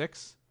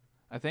 46.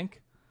 I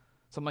think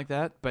something like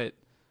that. But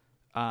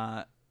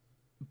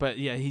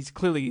yeah, he's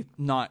clearly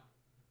not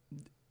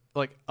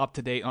up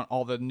to date on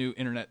all the new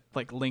internet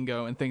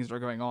lingo and things that are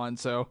going on.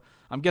 So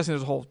I'm guessing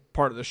there's a whole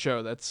part of the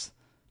show that's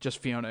just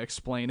Fiona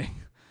explaining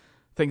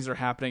things that are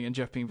happening and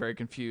Jeff being very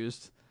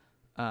confused.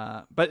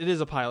 But it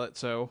is a pilot,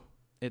 so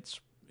it's,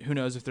 who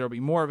knows if there'll be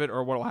more of it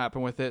or what will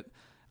happen with it.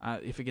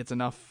 If it gets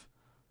enough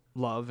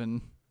love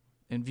and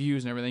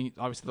views and everything,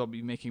 obviously they'll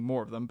be making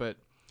more of them. But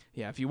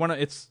yeah, if you want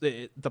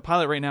to, the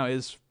pilot right now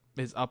is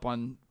up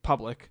on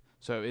public,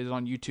 so it is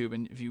on YouTube.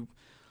 And if you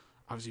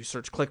obviously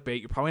search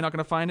Clickbait, you're probably not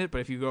going to find it.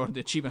 But if you go to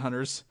Achievement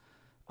Hunters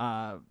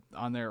on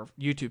their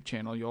YouTube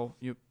channel, you'll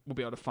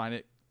be able to find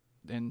it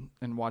and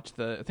watch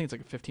I think it's a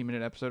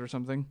 15-minute episode or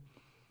something.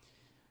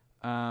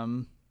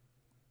 But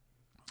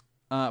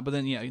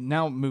then yeah,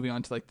 now moving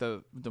on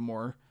to the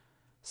more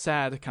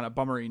sad kind of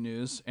bummery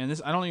news, and this,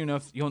 I don't even know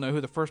if you'll know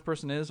who the first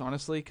person is,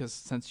 honestly, because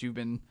since you've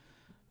been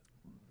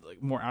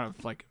more out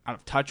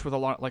of touch with a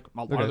lot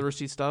of the Rooster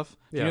Teeth stuff.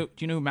 Do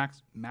you know who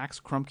Max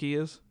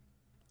Krumke is?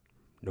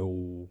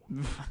 No.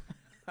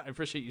 I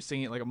appreciate you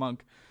singing it like a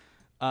monk.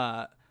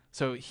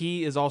 So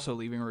he is also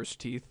leaving Rooster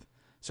Teeth.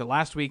 So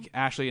last week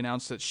Ashley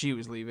announced that she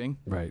was leaving.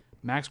 Right.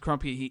 Max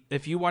Krumke,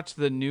 if you watch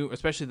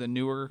especially the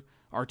newer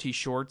RT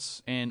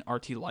Shorts and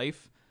RT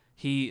Life,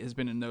 he has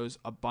been in those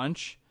a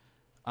bunch.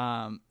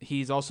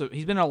 He's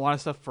been in a lot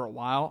of stuff for a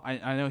while.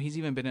 I know he's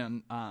even been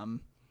in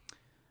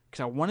because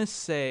I want to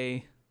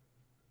say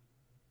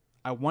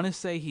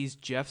he's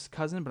Jeff's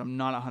cousin, but I'm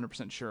not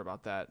 100% sure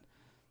about that.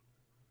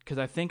 Because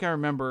I think I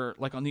remember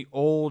on the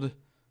old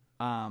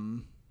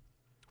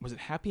was it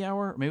Happy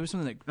Hour? Maybe it was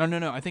something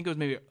no. I think it was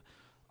maybe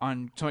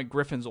on some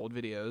Griffin's old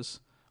videos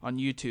on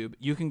YouTube.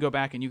 You can go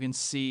back and you can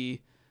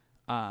see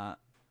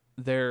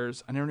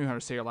there's, I never knew how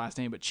to say her last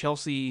name, but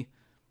Chelsea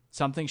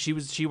something. She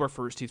worked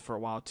for Rooster Teeth for a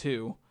while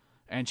too,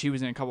 and she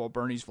was in a couple of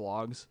Bernie's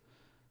vlogs,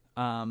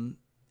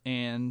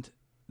 and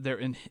they're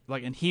in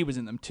and he was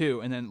in them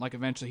too. And then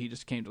eventually he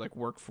just came to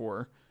work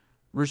for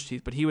Rooster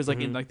Teeth, but he was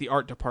in the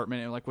art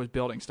department and was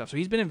building stuff. So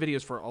he's been in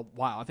videos for a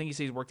while. I think he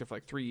said he's worked there for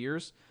 3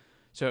 years.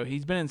 So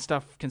he's been in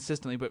stuff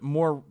consistently, but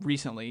more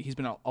recently he's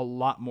been a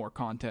lot more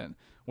content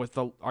with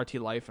the RT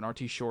Life and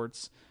RT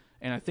Shorts,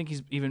 and I think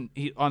he's been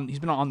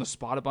on the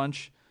spot a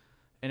bunch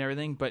and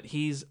everything. But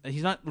he's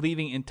not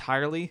leaving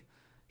entirely.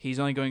 He's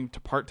only going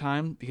to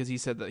part-time because he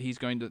said that he's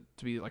going to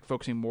be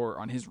focusing more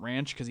on his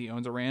ranch, because he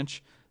owns a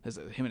ranch, as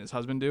him and his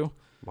husband do.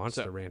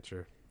 Monster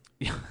Rancher.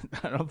 Yeah,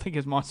 I don't think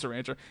it's Monster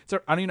Rancher. I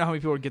don't even know how many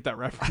people would get that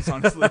reference,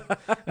 honestly.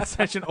 It's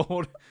such an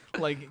old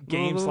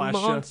game /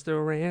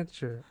 Monster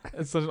Rancher.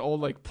 It's such an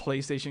old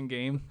PlayStation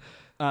game.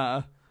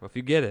 Well, if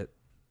you get it,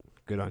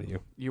 good on you.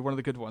 You're one of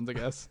the good ones, I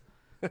guess.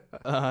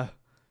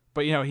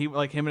 But he him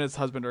and his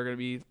husband are going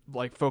to be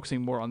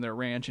focusing more on their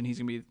ranch, and he's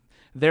going to be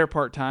there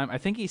part-time. I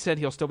think he said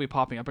he'll still be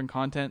popping up in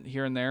content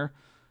here and there,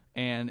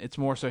 and it's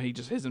more so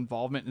his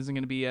involvement isn't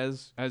going to be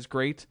as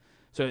great,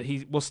 So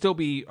he will still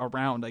be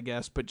around, I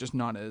guess, but just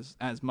not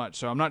as much.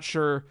 So I'm not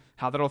sure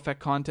how that'll affect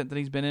content that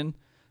he's been in.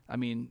 I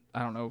mean,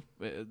 I don't know.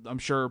 I'm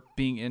sure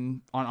being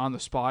in on the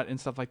spot and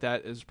stuff like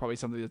that is probably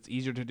something that's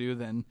easier to do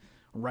than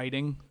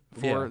writing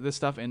for this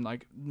stuff and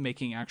like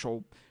making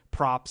actual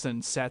props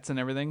and sets and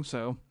everything.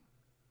 So,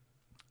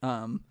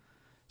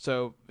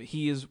 so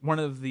he is one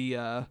of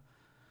the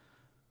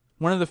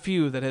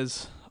few that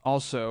has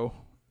also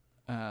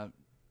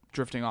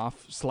drifting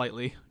off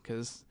slightly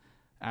because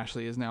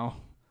Ashley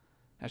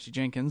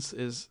Jenkins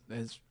is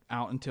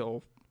out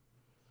until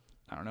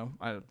I don't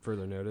know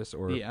further notice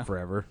or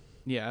forever.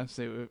 Yeah,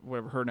 so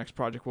whatever her next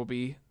project will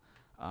be,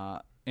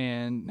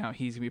 and now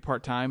he's gonna be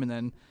part-time. And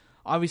then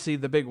obviously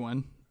the big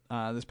one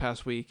this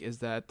past week is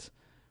that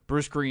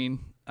Bruce Green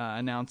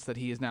announced that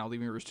he is now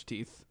leaving Rooster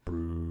Teeth.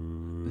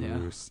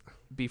 Bruce,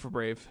 B for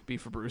brave, B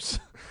for Bruce.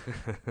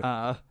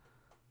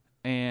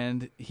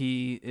 And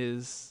he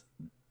is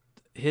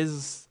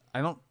I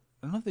don't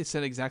know if they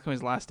said exactly when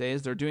his last day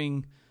is. They're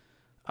doing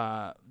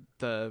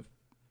the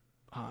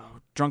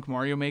Drunk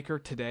Mario Maker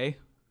today.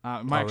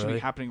 It might actually be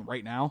happening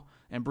right now,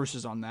 and Bruce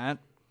is on that.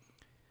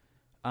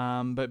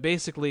 But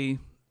basically,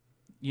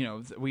 you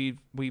know,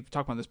 we've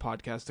talked about this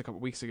podcast a couple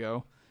weeks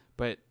ago,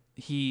 but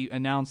he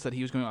announced that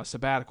he was going on a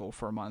sabbatical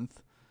for a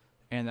month,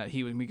 and that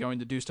he would be going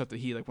to do stuff that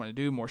he like wanted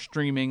to do, more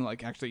streaming,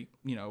 like actually,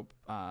 you know,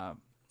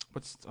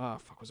 what's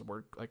the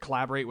word? Like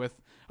collaborate with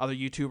other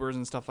YouTubers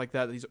and stuff like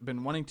that he's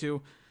been wanting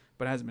to,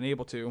 but hasn't been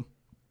able to.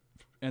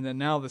 And then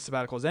now the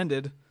sabbatical has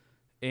ended,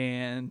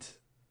 and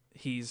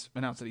he's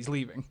announced that he's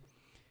leaving.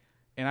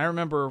 And I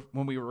remember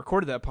when we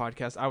recorded that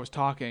podcast, I was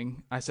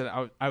talking. I said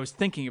I was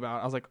thinking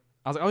about.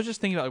 I was just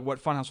thinking about like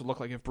what Funhouse would look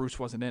like if Bruce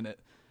wasn't in it,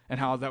 and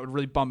how that would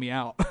really bum me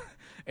out.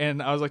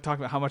 And I was like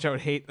talking about how much I would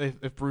hate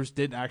if Bruce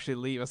did actually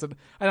leave. I said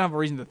I don't have a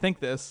reason to think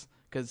this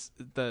because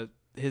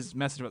his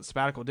message about the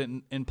sabbatical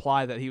didn't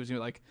imply that he was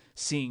gonna like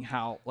seeing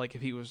how like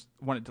if he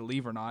wanted to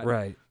leave or not.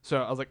 Right.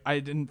 So I was like I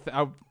didn't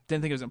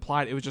think it was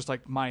implied. It was just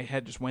like my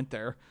head just went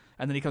there.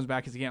 And then he comes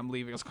back. He's like, "Yeah, I'm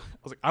leaving."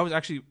 I was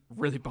actually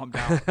really bummed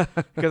out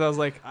because I was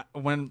like,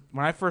 when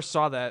I first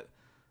saw that,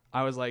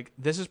 I was like,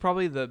 "This is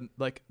probably the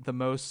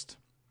most,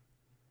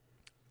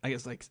 I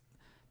guess like,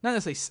 not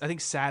necessarily. I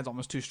think sad's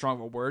almost too strong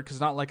of a word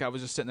because not like I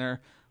was just sitting there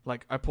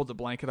like I pulled the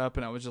blanket up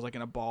and I was just like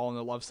in a ball in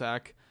the love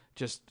sack,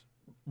 just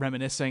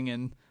reminiscing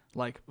and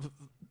like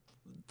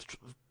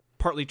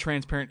partly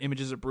transparent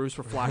images of Bruce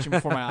were flashing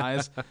before my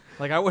eyes.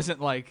 Like I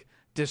wasn't like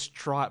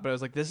distraught, but I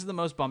was like, this is the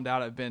most bummed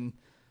out I've been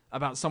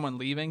about someone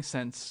leaving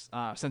since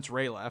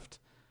Ray left.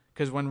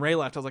 Because when Ray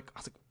left, I was like,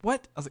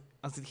 what? I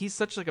was like, he's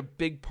such like a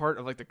big part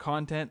of like the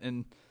content,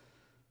 and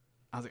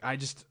I was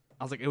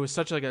like, it was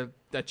such like a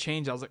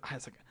change. I was like,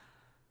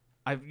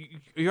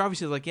 you're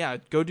obviously like, yeah,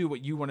 go do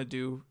what you want to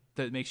do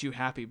that makes you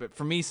happy. But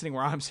for me, sitting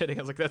where I'm sitting,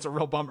 I was like, that's a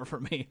real bummer for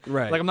me.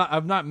 Right. Like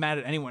I'm not mad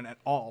at anyone at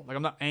all. Like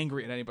I'm not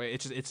angry at anybody.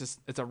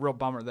 It's a real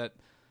bummer that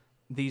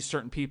these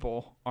certain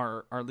people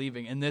are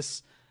leaving, and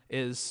this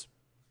is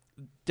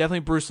definitely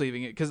Bruce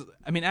leaving it because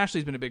I mean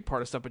Ashley's been a big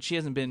part of stuff, but she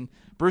hasn't been.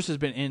 Bruce has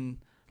been in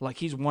like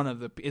he's one of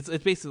the. It's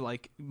basically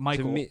like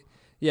Michael.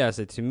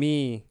 To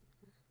me,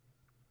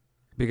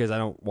 because I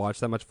don't watch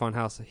that much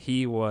Funhouse,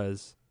 he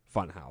was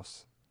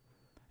Funhouse.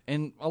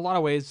 In a lot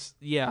of ways,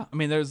 yeah. I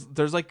mean,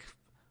 there's like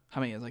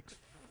how many? Like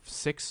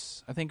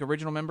 6, I think,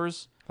 original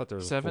members. I thought there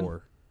was 7.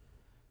 4.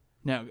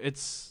 No,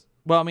 it's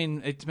I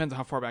mean, it depends on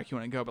how far back you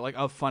want to go, but like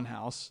of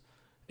Funhouse.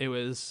 It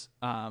was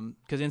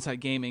because Inside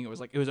Gaming, it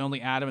was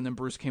only Adam and then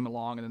Bruce came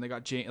along and then they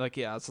got James. Like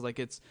yeah, so like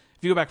it's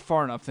if you go back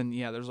far enough, then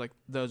yeah, there's like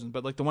those.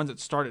 But like the ones that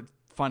started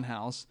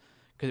Funhouse,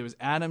 because it was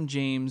Adam,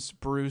 James,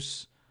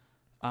 Bruce,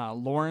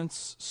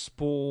 Lawrence,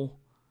 Spool,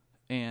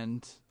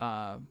 and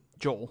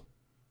Joel,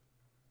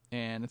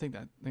 and I think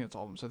that's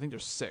all of them. So I think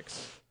there's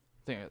 6.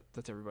 I think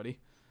that's everybody.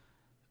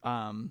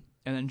 And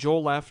then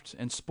Joel left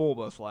and Spool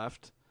both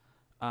left,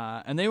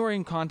 and they were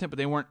in content, but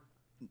they weren't.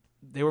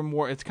 They were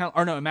more. It's kind of.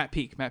 Or no, Matt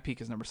Peak. Matt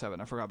Peak is number 7.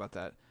 I forgot about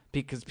that.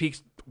 Because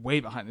Peak's way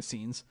behind the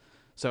scenes,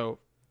 so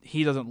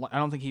he doesn't. I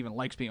don't think he even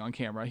likes being on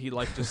camera. He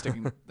likes just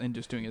sticking and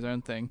just doing his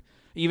own thing.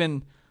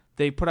 Even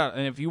they put out.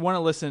 And if you want to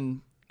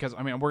listen, because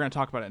I mean we're going to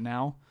talk about it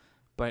now,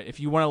 but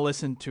if you want to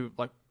listen to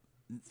like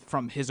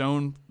from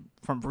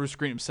Bruce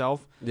Green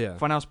himself, yeah,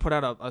 Funhouse put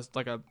out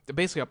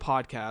basically a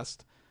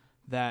podcast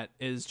that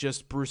is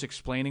just Bruce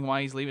explaining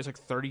why he's leaving. It's like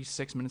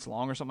 36 minutes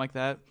long or something like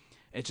that.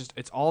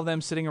 It's all of them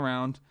sitting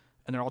around.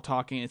 And they're all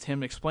talking. It's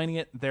him explaining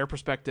it, their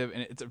perspective,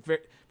 and it's a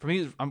very for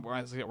me. We're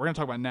going to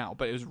talk about it now,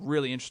 but it was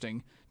really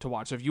interesting to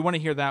watch. So if you want to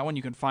hear that one,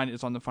 you can find it.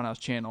 It's on the Funhouse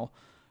channel.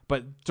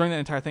 But during that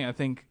entire thing, I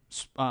think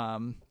I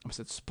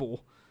said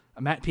Spool.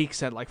 Matt Peak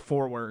said like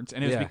 4 words,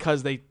 and it was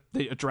because they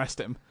addressed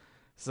him.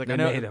 It's like they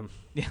made him.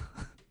 Yeah,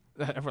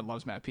 everyone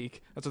loves Matt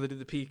Peak. That's what they did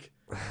to Peak.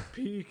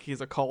 Peak,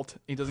 he's a cult.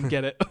 He doesn't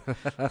get it.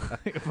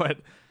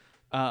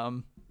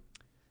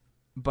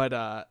 But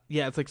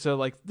yeah, it's like so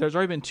like there's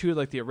already been 2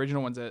 like the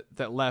original ones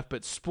that left,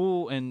 but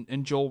Spool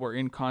and Joel were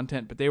in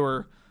content, but they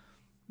were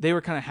they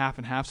were kind of half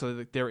and half.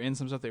 So they were in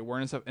some stuff, they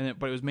weren't in stuff,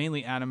 but it was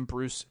mainly Adam,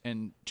 Bruce,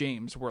 and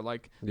James were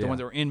like the ones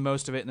that were in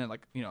most of it. And then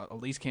like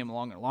Elise came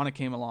along, and Alana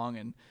came along,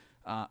 and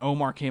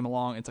Omar came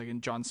along. It's like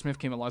and John Smith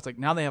came along. It's like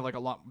now they have like a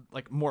lot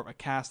like more of a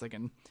cast they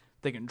can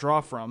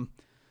draw from.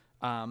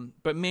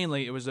 But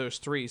mainly it was those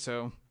three.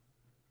 So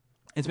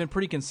it's been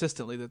pretty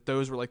consistently that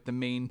those were like the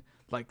main,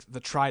 like the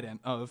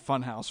trident of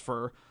Funhouse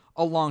for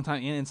a long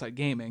time in Inside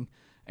Gaming.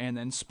 And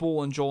then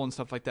Spool and Joel and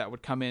stuff like that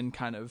would come in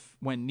kind of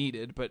when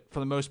needed, but for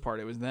the most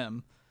part, it was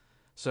them.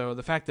 So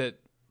the fact that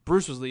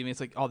Bruce was leaving, it's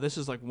like, oh, this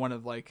is like one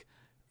of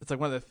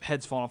the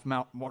heads falling off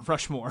Mount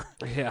Rushmore.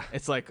 Yeah.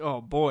 It's like,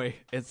 oh boy.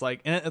 It's like,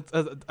 and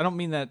I don't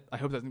mean that, I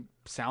hope that doesn't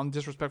sound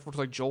disrespectful to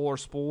like Joel or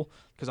Spool,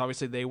 because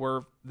obviously they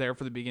were there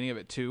for the beginning of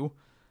it too.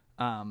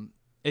 I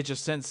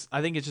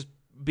think it's just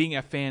being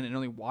a fan and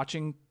only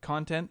watching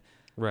content.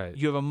 Right.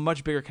 You have a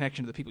much bigger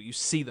connection to the people you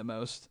see the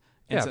most.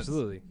 Yeah,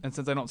 absolutely. And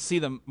since I don't see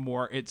them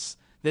more,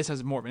 this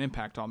has more of an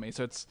impact on me.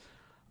 So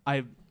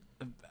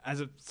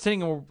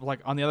sitting like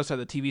on the other side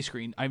of the TV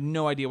screen, I have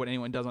no idea what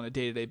anyone does on a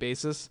day-to-day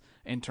basis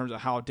in terms of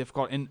how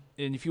difficult. And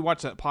if you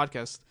watch that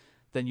podcast,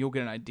 then you'll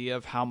get an idea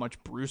of how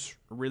much Bruce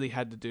really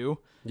had to do.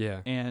 Yeah.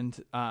 And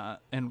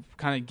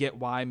kind of get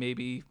why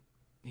maybe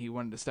he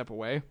wanted to step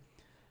away.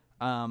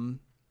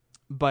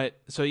 But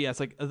so yeah,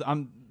 it's like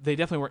they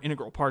definitely were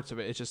integral parts of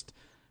it. It's just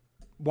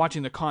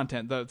watching the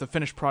content, the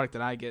finished product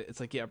that I get,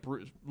 it's like, yeah,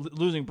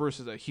 losing Bruce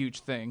is a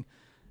huge thing.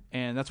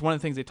 And that's one of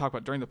the things they talk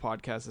about during the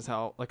podcast is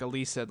how, like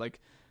Elise said,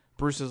 like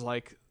Bruce is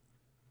like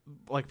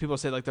people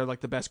say like they're like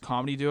the best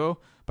comedy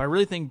duo, but I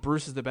really think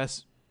Bruce is the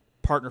best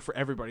partner for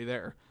everybody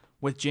there.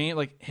 With James,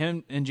 like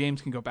him and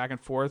James can go back and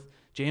forth.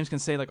 James can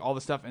say like all the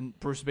stuff, and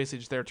Bruce is basically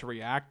just there to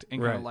react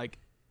and kind of like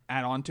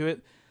add on to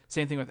it.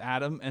 Same thing with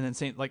Adam, and then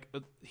same like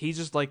he's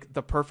just like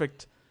the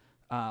perfect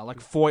like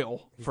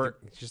foil for.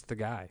 He's just the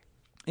guy.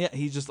 Yeah,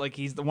 he's just like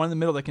he's the one in the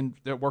middle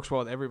that works well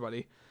with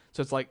everybody.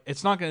 So it's like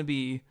it's not going to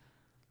be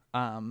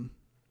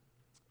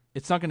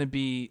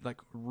like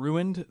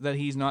ruined that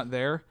he's not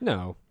there.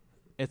 No.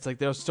 It's like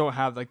they'll still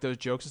have like those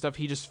jokes and stuff.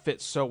 He just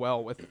fits so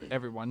well with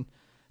everyone.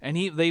 And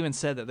they even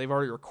said that they've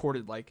already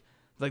recorded like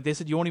they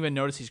said you won't even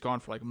notice he's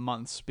gone for like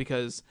months,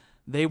 because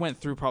they went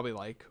through probably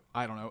like,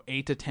 I don't know,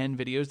 8 to 10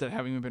 videos that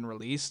haven't even been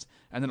released,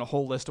 and then a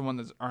whole list of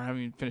ones that aren't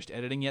even finished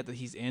editing yet that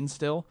he's in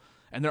still.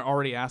 And they're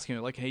already asking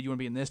him, like, hey, do you want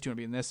to be in this? Do you want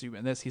to be in this? Do you want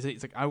to be in this?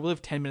 He's like, I live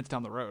 10 minutes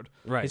down the road.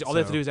 Right. All they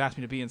have to do is ask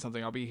me to be in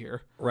something. I'll be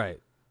here. Right.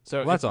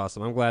 So that's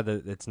awesome. I'm glad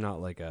that it's not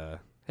like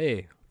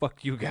hey,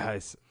 fuck you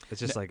guys. It's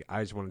just like,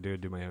 I just want to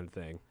do my own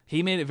thing.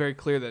 He made it very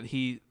clear that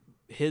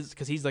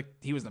because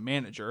he was the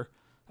manager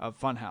of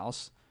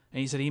Funhouse. And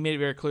he said he made it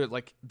very clear,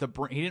 like he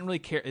didn't really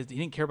care. He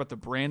didn't care about the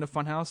brand of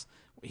Funhouse.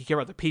 He cared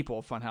about the people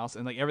of Funhouse,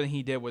 and like everything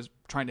he did was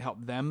trying to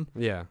help them.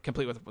 Yeah.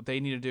 Complete with what they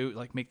need to do,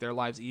 like make their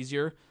lives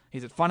easier. He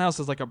said Funhouse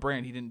is like a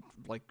brand. He didn't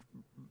like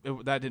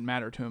that didn't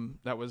matter to him.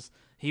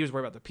 He was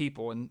worried about the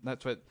people, and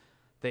that's what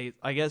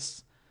I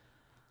guess.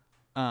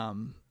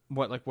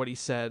 What he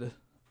said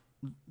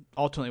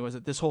ultimately was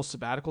that this whole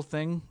sabbatical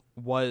thing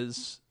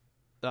was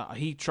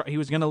he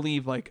was gonna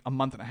leave like a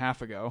month and a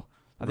half ago.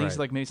 I think it's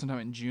like maybe sometime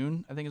in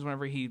June. I think is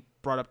whenever he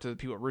brought up to the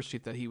people at Rooster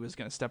Teeth that he was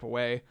going to step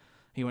away.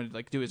 He wanted to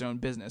like do his own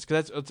business,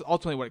 because that's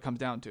ultimately what it comes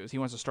down to. Is he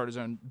wants to start his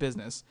own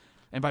business,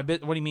 and by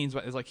what he means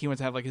is like he wants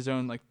to have like his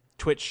own like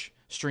Twitch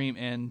stream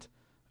and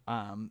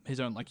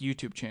his own like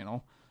YouTube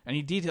channel. And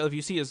he detailed, if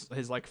you see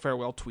his like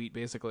farewell tweet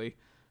basically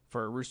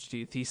for Rooster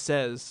Teeth, he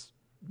says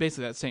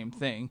basically that same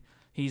thing.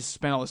 He's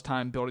spent all his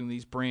time building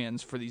these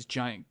brands for these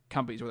giant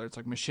companies, whether it's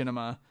like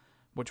Machinima,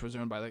 which was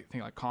owned by like, I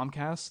think like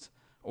Comcast,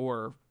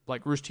 or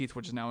like Rooster Teeth,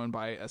 which is now owned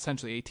by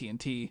essentially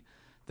AT&T,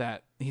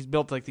 that he's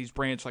built like these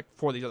brands like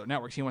for these other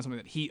networks. He wants something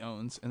that he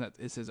owns and that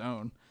is his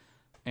own.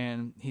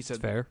 And he said,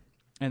 that's fair.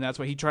 And that's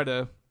what he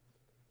but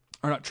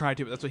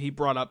that's what he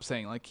brought up,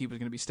 saying like he was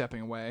going to be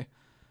stepping away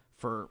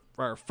from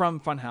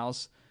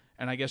Funhouse.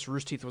 And I guess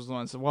Rooster Teeth was the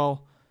one that said,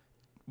 well,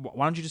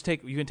 why don't you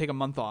can take a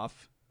month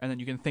off, and then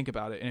you can think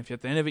about it. And if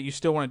at the end of it you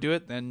still want to do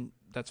it, then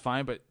that's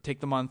fine, but take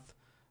the month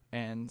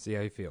and see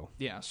how you feel.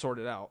 Yeah, sort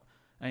it out.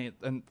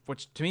 And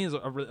which to me is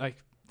like,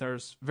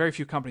 there's very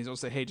few companies that will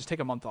say, hey, just take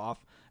a month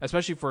off,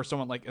 especially for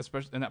someone like,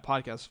 especially in that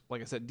podcast,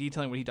 like I said,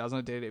 detailing what he does on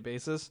a day-to-day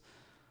basis,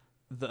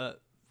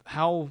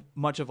 how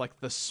much of like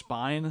the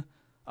spine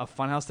of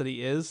Funhouse that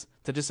he is,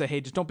 to just say, hey,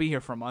 just don't be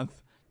here for a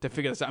month to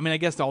figure this out. I mean, I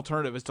guess the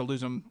alternative is to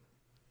lose him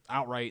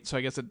outright. So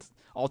I guess it's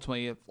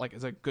ultimately like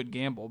it's a good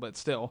gamble, but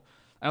still,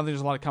 I don't think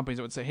there's a lot of companies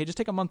that would say, hey, just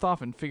take a month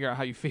off and figure out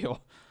how you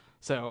feel.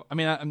 So, I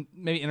mean,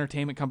 maybe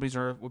entertainment companies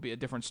would be a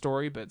different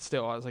story, but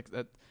still, I was like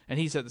that. And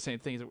he said the same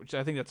thing, which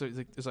I think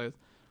is a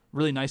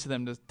really nice of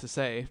them to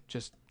say.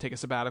 Just take a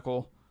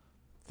sabbatical,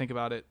 think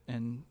about it,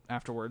 and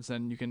afterwards,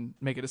 then you can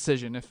make a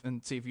decision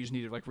and see if you just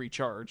need to like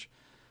recharge.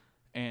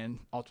 And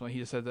ultimately, he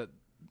just said that.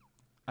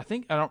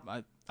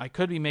 I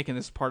could be making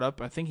this part up,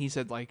 but I think he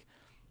said like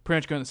pretty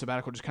much going to the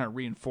sabbatical just kind of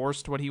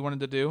reinforced what he wanted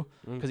to do,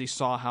 because he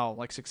saw how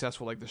like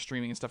successful like the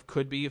streaming and stuff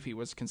could be if he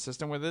was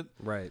consistent with it.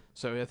 Right.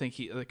 So I think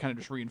he kind of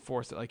just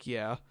reinforced it. Like,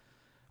 yeah,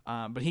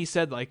 But he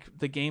said like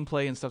the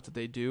gameplay and stuff that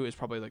they do is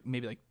probably like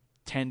maybe like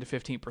 10 to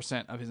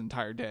 15% of his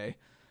entire day.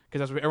 Because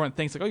that's what everyone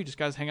thinks, like, oh, you just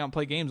guys hang out and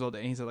play games all day.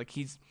 And he said, like,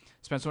 he's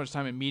spent so much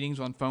time in meetings,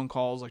 on phone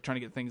calls, like, trying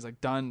to get things,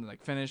 like, done and,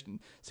 like, finished and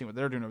seeing what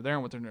they're doing over there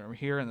and what they're doing over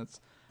here. And that's,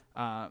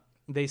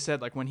 they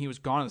said, like, when he was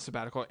gone on the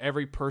sabbatical,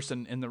 every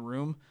person in the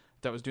room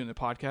that was doing the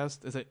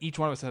podcast is that each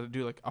one of us had to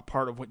do, like, a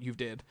part of what you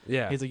did.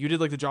 Yeah. He's like, you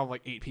did, like, the job of,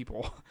 like, 8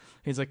 people.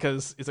 He's like,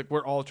 because it's like,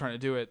 we're all trying to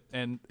do it.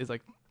 And it's,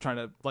 like, trying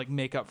to, like,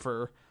 make up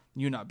for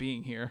you not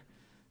being here.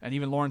 And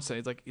even Lawrence said,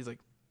 he's like,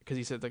 because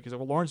he said, like,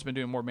 well, Lawrence has been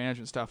doing more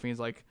management stuff. And he's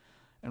like,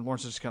 and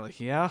Lawrence is just kind of like,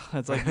 yeah.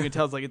 It's like, you can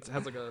tell it's like it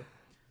has like a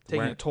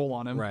taking a toll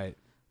on him. Right.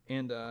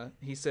 And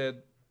he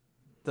said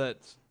that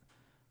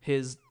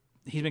he's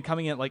been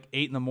coming in at like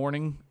 8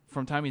 a.m.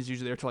 from time he's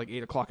usually there till like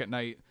 8 o'clock at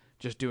night,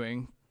 just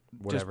doing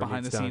whatever just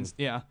behind the scenes.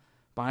 Done. Yeah.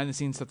 Behind the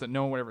scenes stuff that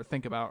no one would ever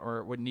think about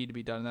or would need to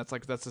be done. And that's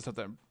the stuff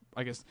that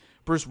I guess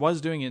Bruce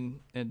was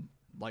doing and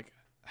like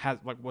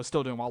was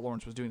still doing while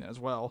Lawrence was doing that as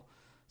well.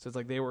 So it's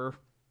like they were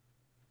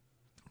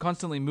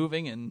constantly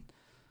moving, and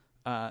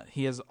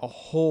he has a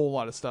whole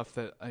lot of stuff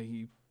that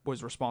he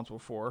was responsible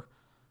for.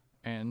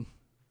 And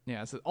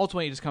yeah, so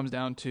ultimately it just comes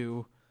down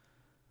to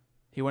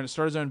he wanted to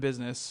start his own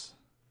business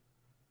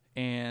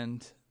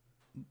and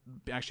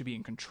actually be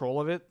in control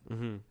of it.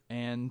 Mm-hmm.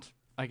 And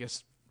I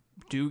guess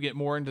do get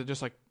more into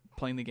just like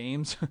playing the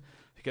games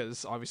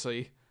because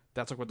obviously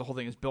that's like what the whole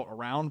thing is built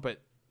around,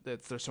 but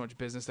there's so much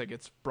business that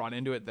gets brought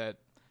into it that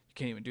you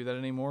can't even do that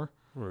anymore.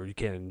 Or you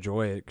can't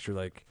enjoy it because you're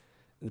like,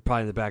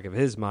 probably in the back of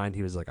his mind,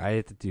 he was like, I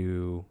have to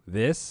do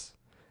this,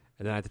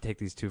 and then I have to take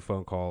these 2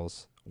 phone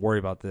calls, worry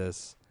about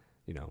this,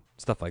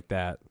 stuff like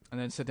that. And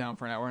then sit down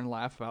for an hour and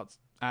laugh about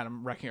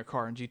Adam wrecking a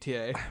car in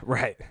GTA.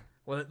 Right.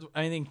 Well,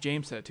 I think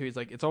James said it too. He's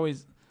like, it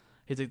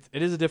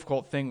is a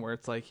difficult thing where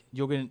it's like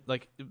you'll get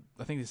like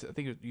I think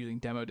he was using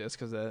demo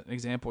disc as an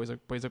example. He's like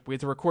we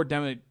have to record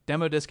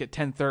demo disc at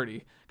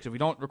 10:30 because if we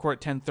don't record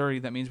at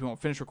 10:30, that means we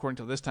won't finish recording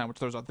until this time, which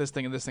throws out this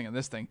thing and this thing and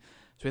this thing.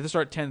 So we have to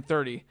start at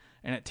 10:30,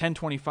 and at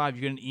 10:25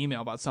 you get an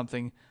email about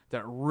something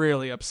that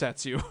really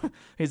upsets you.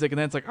 He's like, and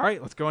then it's like, all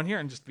right, let's go in here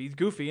and just be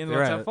goofy and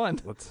let's have fun.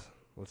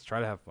 Let's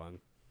try to have fun.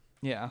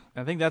 Yeah,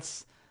 I think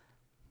that's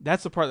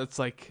the part that's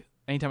like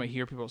anytime I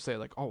hear people say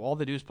like, oh, all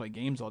they do is play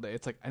games all day.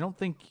 It's like I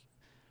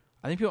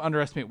think people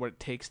underestimate what it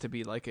takes to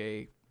be like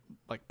a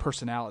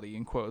personality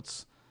in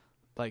quotes,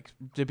 like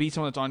to be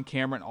someone that's on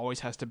camera and always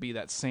has to be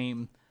that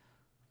same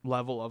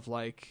level of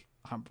like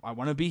I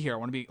want to be here. I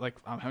want to be like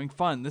I'm having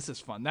fun. This is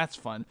fun. That's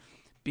fun.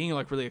 Being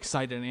like really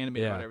excited and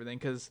animated about everything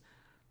because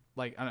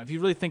like I don't know if you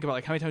really think about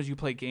like how many times you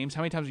play games,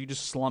 how many times you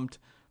just slumped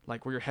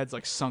like where your head's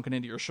like sunken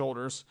into your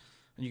shoulders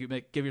and you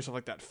could give yourself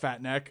like that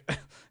fat neck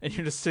and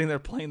you're just sitting there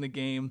playing the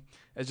game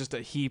as just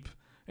a heap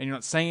and you're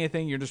not saying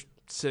anything. You're just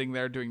sitting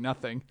there doing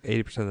nothing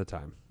 80% of the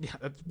time. Yeah,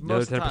 that's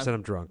most of the 10%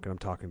 I'm drunk and I'm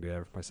talking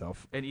to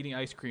myself and eating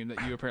ice cream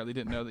that you apparently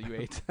didn't know that you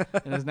ate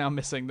and is now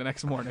missing the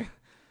next morning.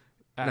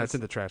 No, it's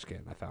in the trash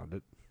can. I found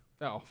it.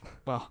 Oh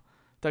well,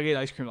 Doug ate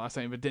ice cream last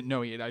night, but didn't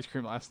know he ate ice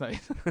cream last night.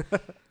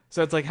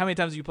 So it's like how many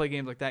times do you play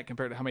games like that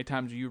compared to how many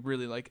times are you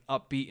really like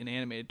upbeat and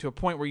animated to a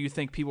point where you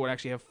think people would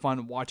actually have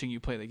fun watching you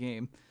play the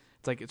game?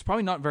 It's like it's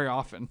probably not very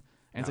often,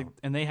 and it's like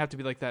and they have to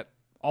be like that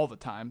all the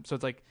time. So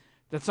it's like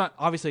that's not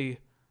obviously.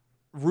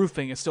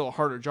 Roofing is still a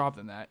harder job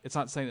than that. It's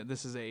not saying that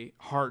this is a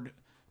hard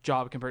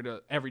job compared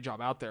to every job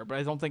out there, but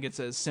I don't think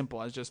it's as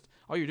simple as just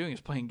all you're doing is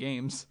playing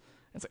games.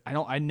 It's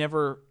like I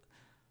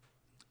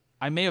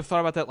may have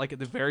thought about that like at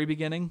the very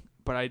beginning,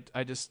 but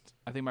I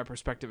think my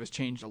perspective has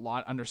changed a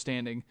lot,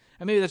 understanding,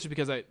 and maybe that's just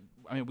because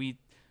we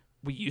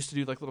used to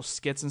do like little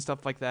skits and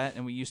stuff like that,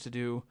 and we used to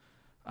do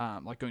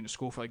like going to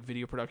school for like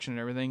video production and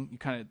everything. You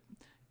kind of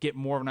get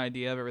more of an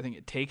idea of everything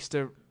it takes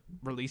to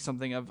release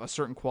something of a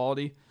certain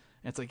quality.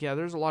 And it's like, yeah,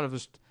 there's a lot of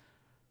just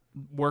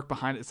work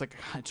behind it. It's like,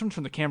 I just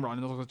turn the camera on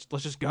and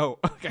let's just go.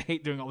 Like, I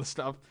hate doing all this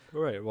stuff.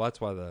 Right. Well, that's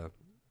why the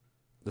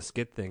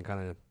skit thing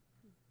kind of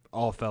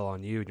all fell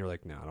on you, and you're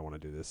like, no, I don't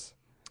want to do this.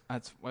 I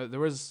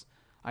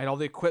had all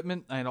the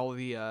equipment, I had all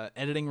the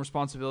editing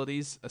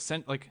responsibilities.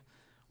 Like,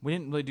 we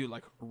didn't really do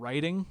like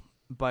writing,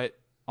 but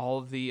all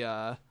of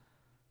the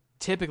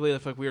typically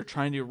if like we were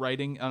trying to do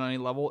writing on any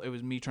level, it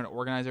was me trying to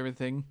organize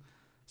everything.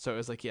 So it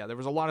was like, yeah, there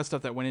was a lot of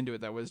stuff that went into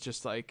it that was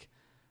just like.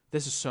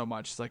 This is so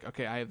much. It's like,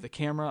 okay, I have the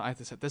camera. I have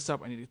to set this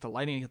up. I need to get the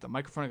lighting. I get the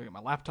microphone. I get my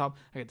laptop.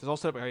 I get this all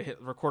set up. I got to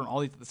hit record on all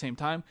these at the same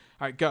time.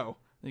 All right, go.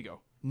 Then you go,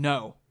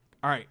 no.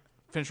 All right,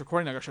 finish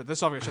recording. I got to shut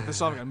this off. I got to shut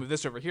this off. I got to move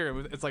this over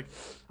here. It's like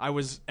I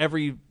was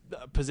every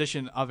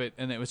position of it,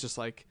 and it was just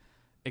like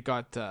it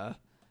got a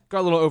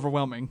little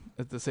overwhelming,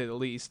 to say the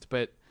least.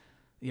 But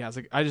yeah, it's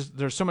like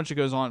there's so much that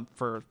goes on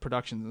for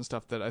productions and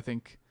stuff that I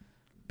think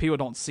people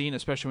don't see, and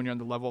especially when you're on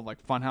the level of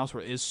like Funhouse,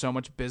 where it is so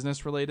much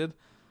business related,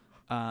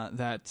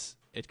 that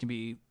it can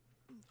be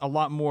a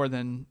lot more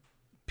than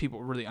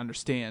people really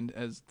understand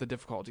as the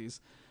difficulties.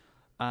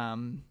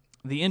 The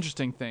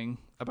interesting thing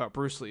about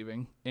Bruce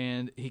leaving,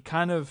 and he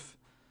kind of,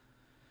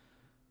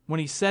 when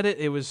he said it,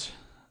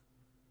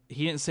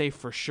 he didn't say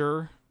for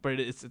sure, but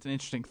it's an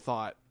interesting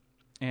thought.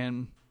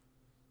 And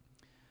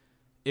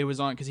it was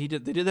on because they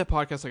did that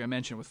podcast like I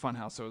mentioned with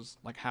Funhouse. So it was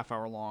like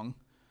half-hour long.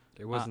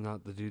 It was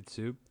not the Dude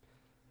Soup.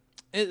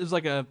 It was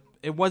like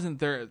it wasn't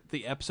the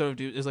episode of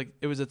Dude.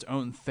 It was its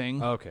own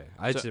thing. Okay,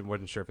 I just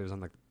wasn't sure if it was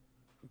on like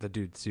the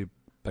Dude Soup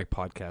like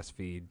podcast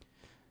feed.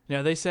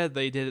 Yeah, they said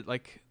they did it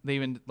like they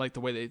even like the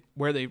way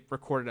where they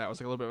recorded it was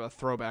like a little bit of a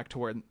throwback to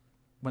when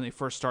they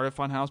first started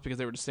Funhouse, because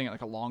they were just sitting at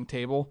like a long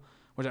table,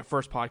 which that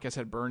first podcast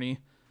had Bernie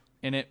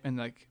in it, and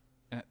like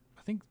I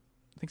think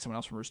someone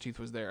else from Rooster Teeth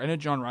was there. I know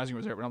John Rising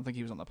was there, but I don't think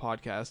he was on the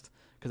podcast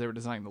because they were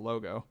designing the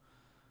logo.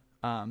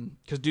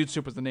 Because Dude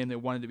Soup was the name they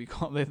wanted to be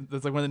called.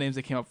 That's like one of the names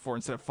they came up for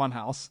instead of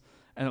Funhouse,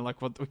 and they're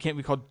like, well, we can't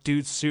be called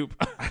Dude Soup,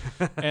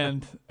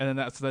 and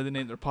then so they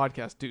named their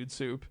podcast Dude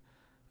Soup.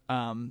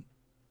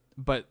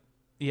 But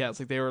yeah, it's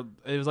like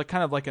it was like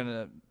kind of like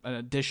an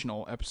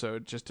additional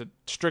episode just to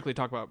strictly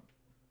talk about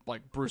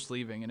like Bruce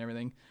leaving and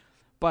everything.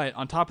 But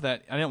on top of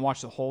that, I didn't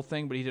watch the whole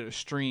thing, but he did a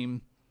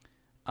stream.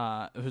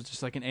 It was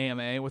just like an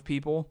AMA with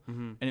people,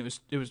 and it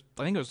was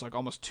I think it was like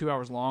almost 2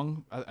 hours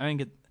long. I didn't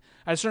get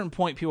at a certain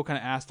point. People kind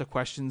of asked the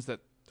questions that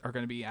are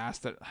going to be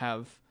asked that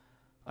have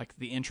like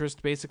the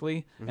interest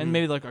basically, and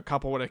maybe like a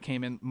couple would have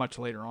came in much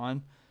later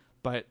on,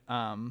 but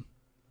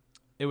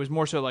it was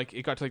more so like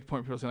it got to like the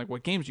point where people saying like,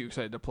 "What games are you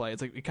excited to play?"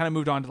 It's like it kind of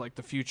moved on to like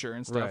the future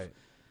and stuff.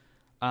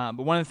 Right.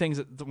 But one of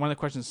the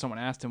questions someone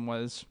asked him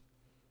was,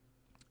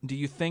 "Do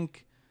you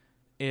think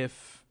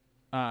if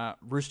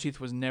Rooster Teeth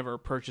was never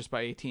purchased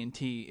by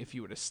AT&T, if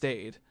you would have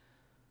stayed?"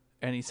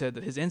 And he said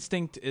that his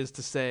instinct is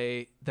to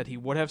say that he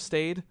would have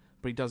stayed,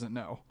 but he doesn't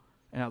know.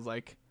 And I was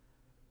like,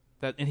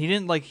 that, and he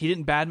didn't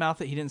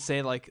badmouth it. He didn't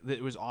say like that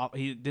it was off.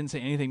 He didn't say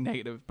anything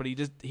negative, but he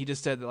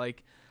just said that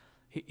like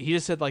he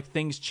just said like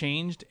things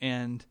changed,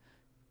 and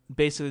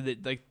basically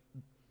that like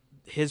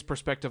his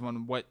perspective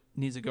on what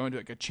needs to go into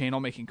like a channel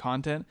making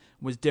content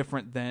was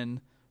different than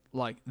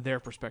like their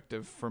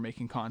perspective for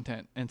making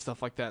content and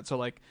stuff like that. So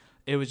like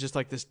it was just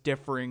like this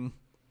differing,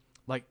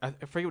 like I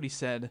forget what he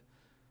said,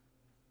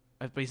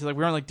 but he said like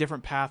we're on like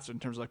different paths in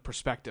terms of like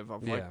perspective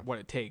of like what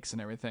it takes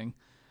and everything.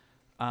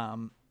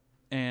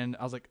 And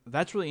I was like,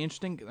 that's really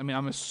interesting. I mean,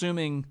 I'm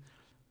assuming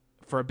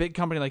for a big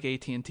company like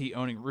AT&T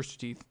owning Rooster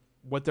Teeth,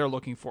 what they're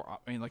looking for,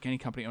 I mean, like any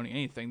company owning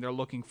anything, they're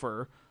looking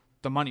for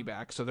the money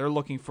back. So they're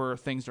looking for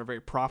things that are very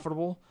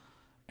profitable,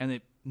 and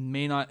they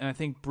may not. And I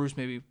think Bruce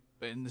maybe,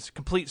 in this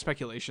complete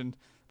speculation,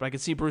 but I could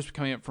see Bruce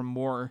coming up from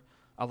more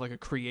of like a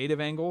creative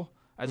angle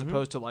as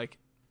opposed to like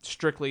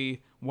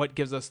strictly what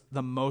gives us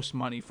the most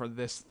money for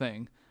this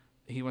thing.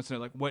 He wants to know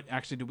like what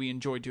actually do we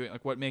enjoy doing,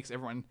 like what makes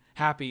everyone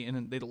happy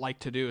and they like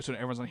to do, so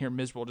everyone's not here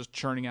miserable just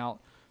churning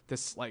out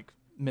this like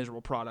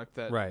miserable product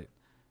that right.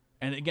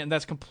 And again,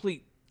 that's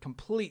complete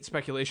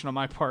speculation on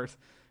my part,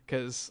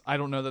 because I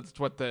don't know that's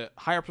what the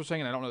higher ups were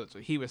saying, and I don't know that's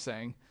what he was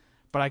saying,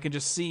 but I can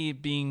just see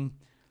being,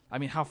 I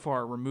mean, how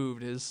far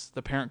removed is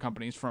the parent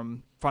companies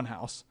from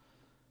Funhouse?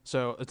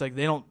 So it's like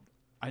they don't,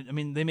 I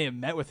mean, they may have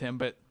met with him,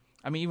 but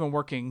I mean, even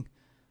working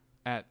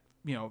at,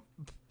 you know,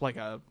 like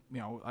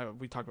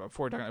we talked about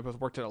before, I both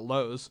worked at a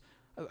Lowe's.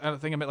 I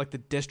think I met like the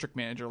district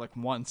manager like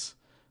once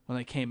when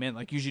they came in,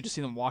 like usually just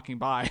see them walking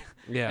by.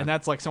 Yeah. And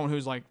that's like someone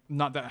who's like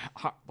not that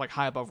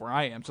high above where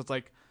I am. So it's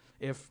like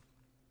if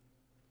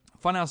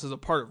Funhouse is a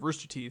part of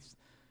Rooster Teeth,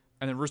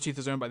 and then Rooster Teeth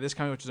is owned by this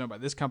company, which is owned by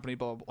this company,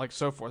 blah, blah, blah, like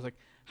so forth. Like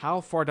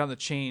how far down the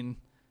chain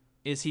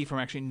is he from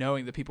actually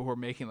knowing the people who are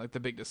making like the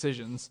big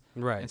decisions,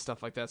 right, and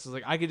stuff like that? So it's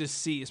like I could just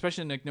see,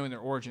 especially like knowing their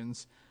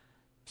origins,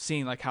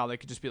 seeing like how they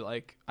could just be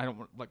like, I don't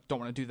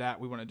want to do that,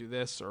 we want to do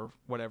this or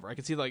whatever. I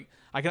could see like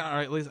or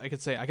at least I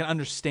could say I can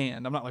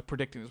understand. I'm not like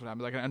predicting this would happen,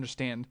 but I can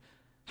understand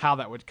how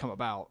that would come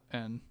about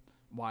and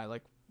why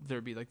like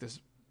there'd be like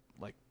this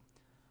like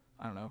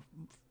I don't know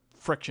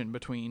friction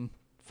between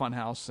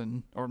Funhouse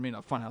and, or maybe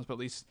not Funhouse, but at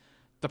least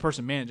the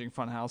person managing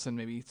Funhouse and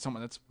maybe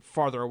someone that's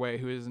farther away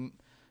who isn't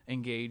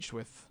engaged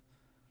with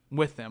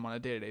them on a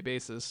day-to-day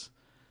basis.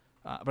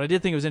 But I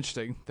did think it was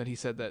interesting that he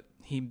said that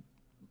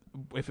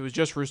if it was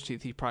just Rooster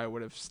Teeth, he probably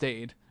would have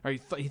stayed. Or he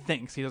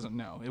thinks, he doesn't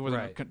know. It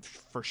wasn't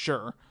for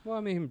sure. Well,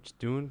 I mean, him just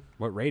doing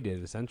what Ray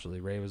did,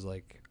 essentially. Ray was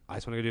like, I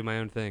just want to go do my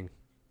own thing.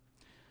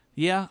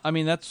 Yeah, I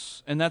mean, I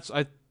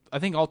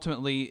think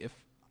ultimately,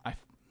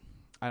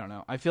 I don't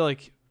know. I feel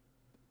like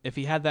if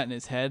he had that in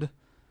his head,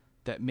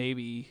 that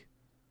maybe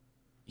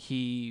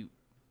he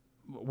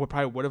would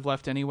have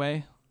left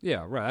anyway.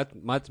 Yeah, right.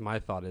 That's my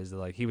thought is that,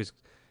 like, he was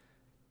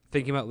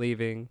thinking about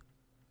leaving,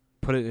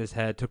 put it in his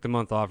head, took the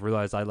month off,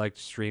 realized I liked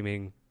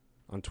streaming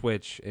on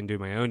Twitch and doing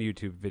my own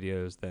YouTube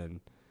videos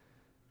than,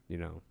 you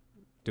know,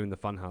 doing the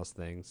Funhouse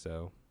thing.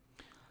 So,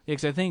 yeah,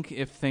 because I think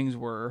if things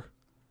were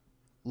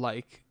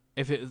like,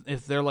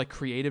 if they're like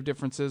creative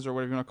differences or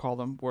whatever you want to call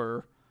them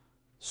were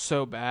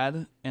so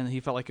bad and he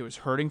felt like it was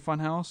hurting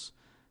Funhouse,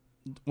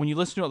 when you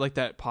listen to it like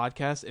that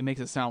podcast, it makes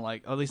it sound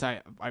like, at least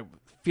I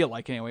feel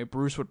like anyway,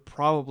 Bruce would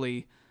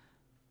probably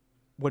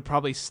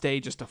stay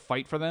just to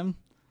fight for them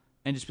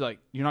and just be like,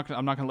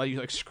 I'm not gonna let you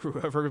like screw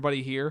over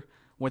everybody here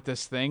with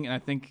this thing. And I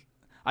think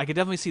I could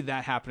definitely see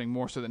that happening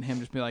more so than him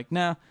just be like,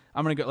 nah,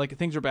 I'm gonna go, like,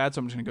 things are bad, so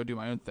I'm just gonna go do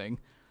my own thing.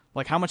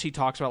 like how much he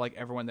talks about like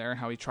everyone there and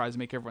how he tries to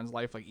make everyone's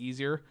life like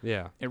easier.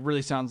 Yeah. It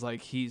really sounds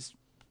like he's,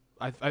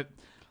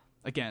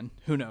 again,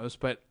 who knows?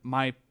 But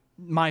my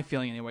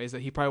feeling anyway is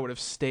that he probably would have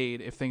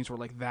stayed if things were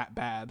like that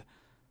bad,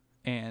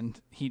 and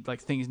he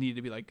like things needed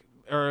to be like,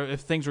 or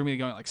if things were maybe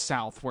going like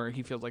south where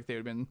he feels like they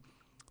would have been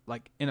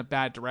like in a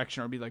bad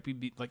direction or be like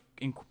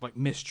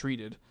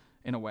mistreated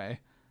in a way.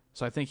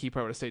 So I think he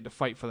probably would have stayed to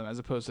fight for them as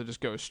opposed to just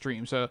go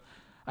stream. So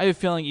I have a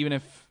feeling even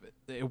if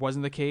it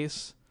wasn't the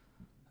case,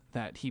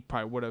 that he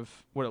probably would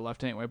have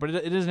left anyway. But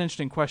it is an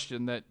interesting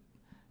question and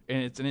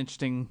it's an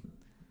interesting,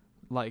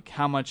 like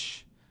how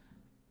much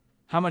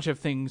have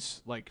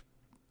things like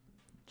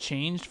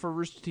changed for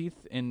Rooster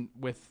Teeth and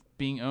with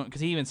being owned,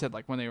 because he even said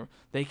like when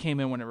they came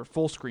in whenever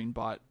Fullscreen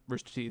bought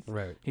Rooster Teeth,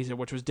 right? He said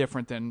which was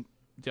different than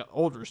the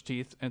old Rooster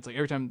Teeth, and it's like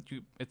every time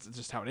it's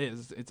just how it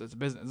is. It's a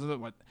business.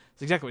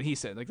 It's exactly what he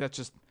said. Like that's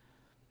just.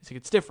 He's like,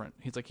 it's different.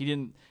 He's like,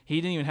 he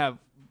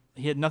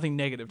had nothing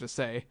negative to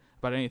say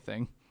about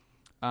anything.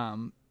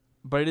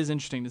 But it is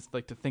interesting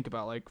to think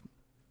about, like,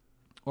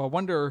 well, I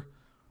wonder,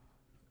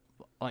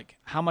 like,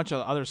 how much of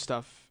the other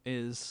stuff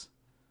is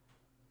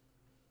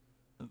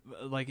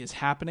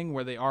happening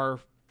where they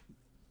are,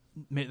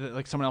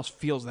 like, someone else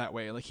feels that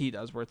way, like he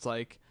does, where it's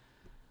like,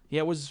 yeah,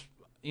 it was,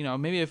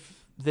 maybe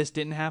if this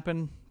didn't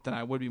happen, then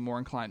I would be more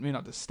inclined, maybe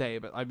not to stay,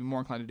 but I'd be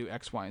more inclined to do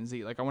X, Y, and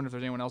Z. Like, I wonder if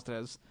there's anyone else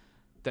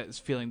that is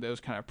feeling those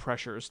kind of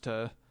pressures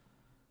to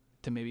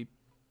maybe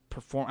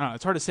perform. I don't know.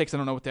 It's hard to say because I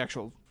don't know what the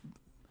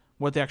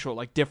actual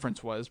like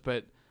difference was,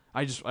 but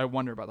I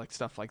wonder about like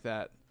stuff like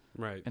that,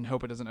 right? And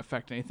hope it doesn't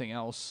affect anything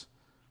else.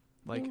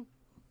 Like,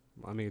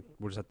 I mean,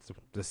 we'll just have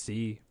to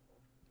see.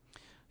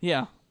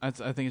 Yeah, I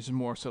think it's just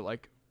more so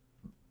like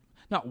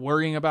not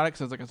worrying about it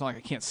because it's not like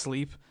I can't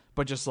sleep,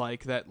 but just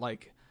like that.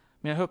 Like,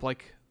 I mean, I hope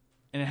like,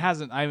 and I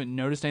haven't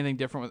noticed anything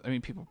different. I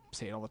mean, people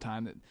say it all the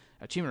time that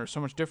Achievement are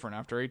so much different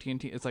after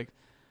AT&T. It's like.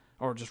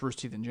 Or just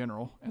Rooster Teeth in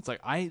general. It's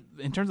like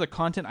in terms of the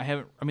content,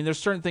 there's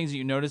certain things that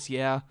you notice,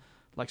 yeah,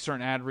 like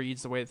certain ad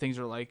reads, the way that things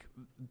are like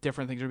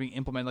different things are being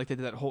implemented. Like they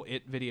did that whole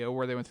It video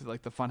where they went through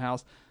like the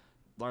Funhouse,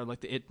 or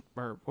like the It,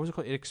 or what was it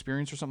called, It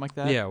Experience or something like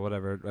that. Yeah,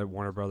 whatever. At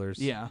Warner Brothers.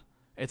 Yeah,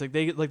 it's like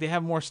they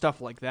have more stuff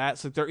like that.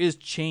 So there is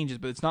changes,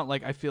 but it's not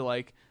like I feel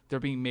like they're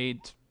being made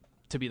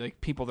to be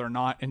like people they're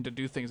not and to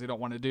do things they don't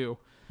want to do.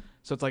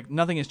 So it's like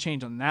nothing has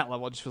changed on that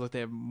level. I just feel like they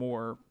have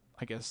more,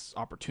 I guess,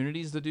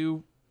 opportunities to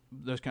do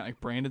those kind of like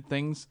branded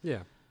things. Yeah.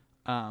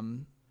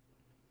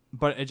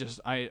 But I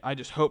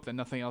just hope that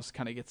nothing else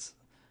kind of gets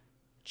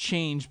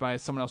changed by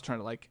someone else trying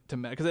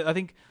to because I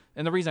think,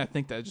 and the reason I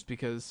think that is just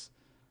because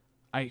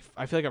I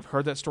feel like I've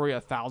heard that story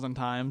 1,000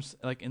 times,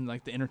 like in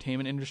like the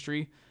entertainment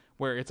industry,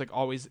 where it's like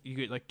always you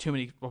get like too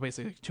many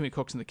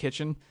cooks in the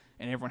kitchen,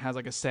 and everyone has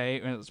like a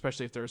say, and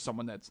especially if there's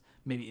someone that's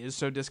maybe is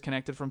so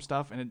disconnected from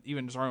stuff, and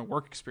even just our own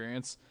work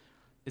experience.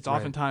 It's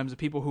oftentimes the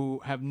people who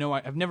have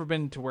never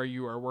been to where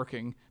you are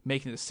working,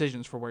 making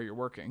decisions for where you're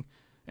working.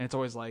 And it's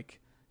always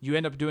like, you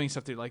end up doing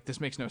stuff that you're like, this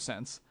makes no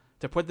sense.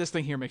 To put this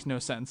thing here makes no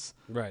sense.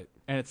 Right.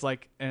 And it's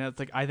like, so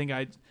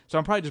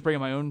I'm probably just bringing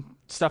my own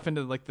stuff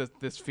into like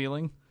this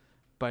feeling.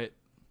 But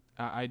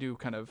I do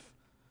kind of,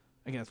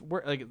 again,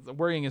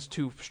 worrying is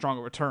too strong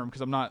of a term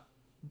because I'm not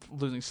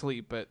losing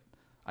sleep, but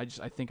I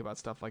think about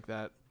stuff like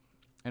that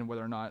and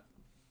whether or not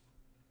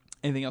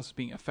anything else is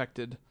being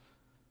affected,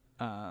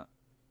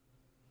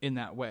 in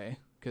that way,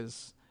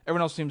 because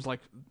everyone else seems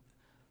like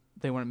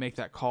they want to make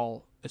that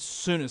call as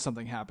soon as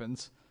something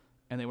happens,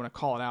 and they want to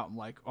call it out and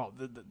like, oh,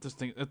 this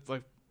thing. It's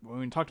like when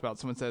we talked about,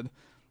 someone said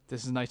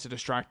this is nice to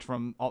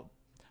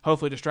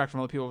hopefully distract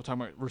from all the people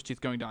talking about Rooster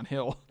Teeth going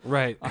downhill.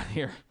 Right. On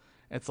here,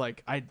 it's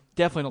like I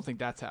definitely don't think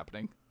that's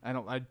happening.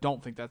 I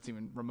don't think that's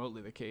even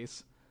remotely the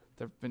case.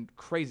 They've been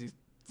crazy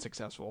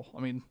successful.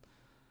 I mean,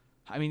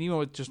 even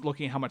with just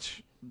looking at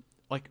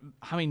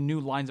how many new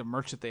lines of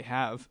merch that they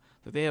have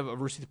a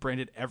Rooster Teeth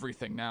branded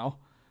everything now.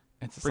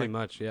 It's just pretty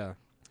much, yeah.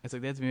 It's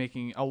like they have to be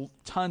making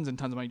tons and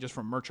tons of money just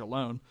from merch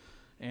alone.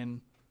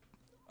 And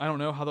I don't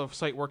know how the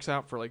site works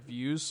out for like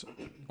views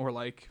or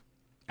like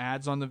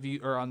ads on the view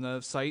or on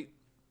the site.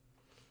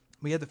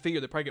 We had to figure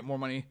they probably get more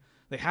money.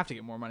 They have to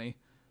get more money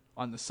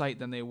on the site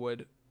than they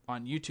would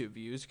on YouTube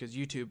views, because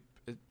YouTube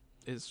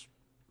is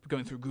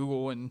going through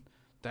Google and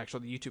the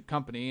YouTube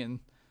company, and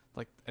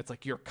like it's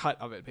like your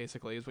cut of it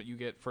basically is what you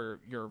get for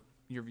your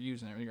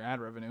views and your ad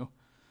revenue.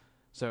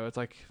 So it's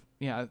like,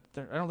 yeah,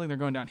 I don't think they're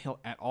going downhill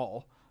at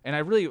all. And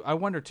I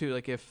wonder too,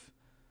 like if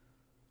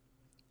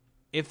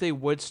they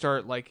would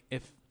start, like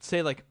if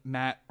say like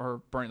Matt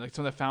or Bernie, like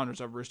some of the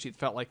founders of Rooster Teeth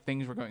felt like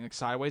things were going like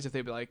sideways, if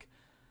they'd be like,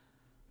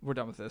 we're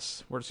done with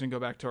this, we're just gonna go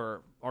back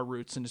to our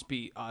roots and just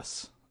be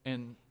us.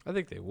 And I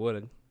think they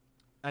would.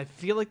 I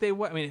feel like they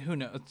would. I mean, who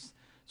knows?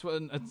 It's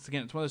one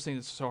of those things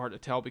that's so hard to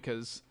tell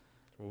because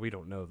we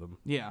don't know them.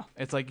 Yeah,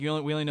 it's like we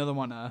only know them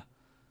on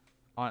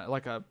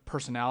like a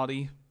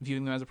personality,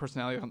 viewing them as a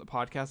personality on the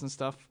podcast and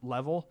stuff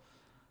level.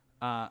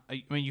 I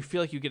mean, you feel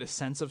like you get a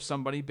sense of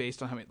somebody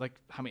based on how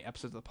many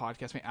episodes of the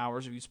podcast, how many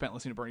hours have you spent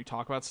listening to Bernie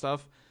talk about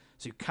stuff.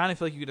 So you kind of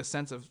feel like you get a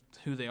sense of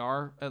who they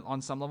are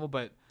on some level,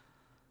 but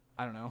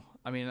I don't know.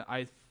 I mean,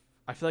 I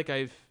I feel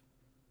like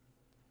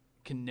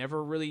can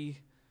never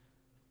really.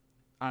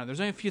 I don't know. There's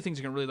only a few things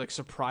that can really like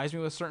surprise me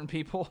with certain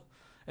people.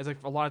 It's like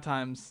a lot of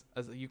times,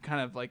 as you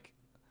kind of like,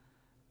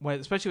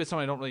 especially with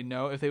someone I don't really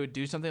know, if they would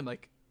do something, I'm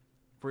like,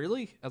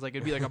 really? I was like,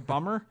 it'd be like a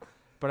bummer,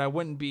 but I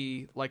wouldn't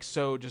be like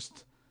so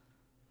just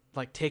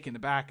like taken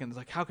aback and it's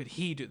like, how could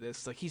he do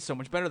this? Like he's so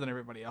much better than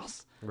everybody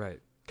else. Right.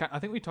 I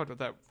think we talked about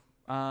that.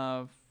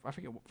 I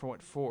forget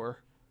for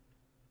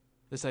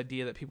this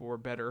idea that people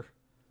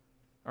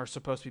are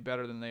supposed to be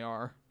better than they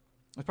are.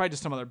 It's probably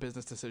just some other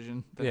business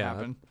decision that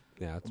happened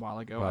a while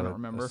ago. I don't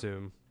remember.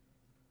 Assume.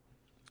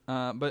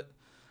 But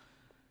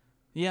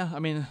yeah, I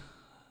mean,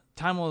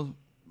 time will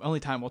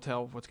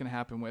tell what's going to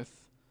happen with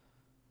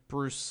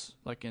Bruce,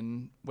 like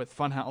with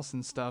Funhouse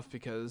and stuff,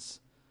 because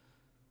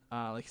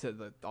like I said,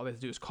 all they have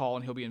to do is call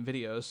and he'll be in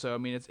videos. So I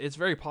mean, it's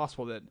very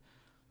possible that,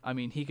 I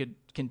mean, he could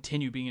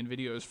continue being in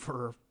videos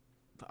for,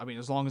 I mean,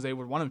 as long as they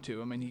would want him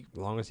to. I mean, as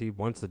long as he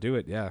wants to do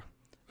it, yeah.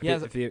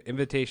 If the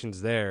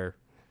invitation's there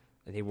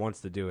and he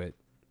wants to do it,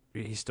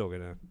 he's still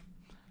gonna.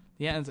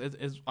 Yeah,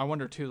 I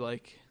wonder too,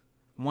 like,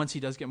 once he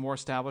does get more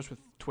established with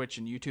Twitch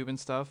and YouTube and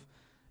stuff,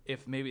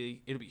 if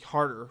maybe it'll be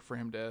harder for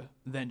him to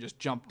then just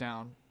jump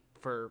down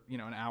for,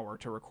 an hour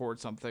to record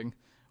something,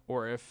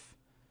 or if,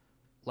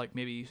 like,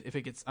 maybe if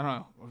it gets, I don't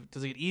know,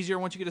 does it get easier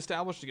once you get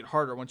established, or does it get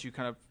harder once you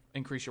kind of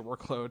increase your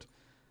workload?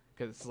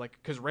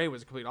 Because Ray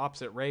was the complete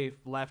opposite. Ray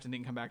left and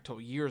didn't come back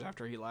till years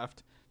after he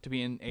left to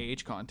be in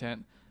AH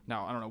content.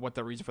 Now, I don't know what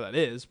the reason for that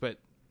is, but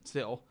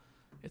still,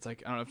 it's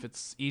like, I don't know if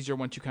it's easier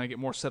once you kind of get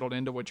more settled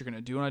into what you're going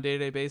to do on a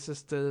day-to-day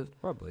basis to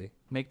probably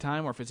make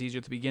time, or if it's easier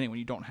at the beginning when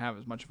you don't have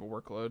as much of a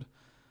workload.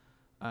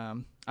 I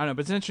don't know, but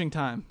it's an interesting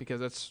time because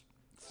that's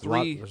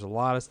there's a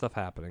lot of stuff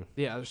happening.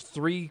 Yeah, there's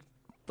 3,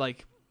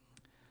 like,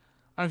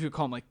 I don't know if you would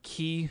call them like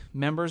key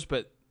members,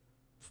 but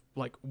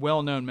like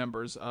well-known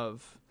members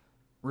of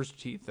Rooster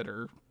Teeth that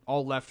are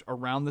all left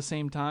around the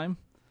same time.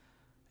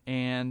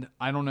 And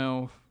I don't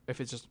know if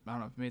it's just, I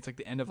don't know, maybe it's like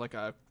the end of like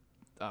a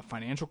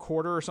financial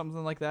quarter or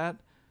something like that,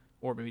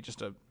 or maybe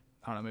just I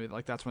don't know, maybe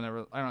like that's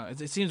whenever, I don't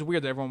know. It seems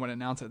weird that everyone would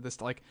announce it this,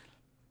 like,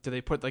 do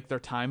they put like their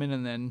time in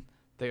and then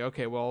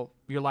okay, well,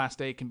 your last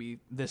day can be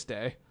this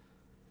day,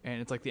 and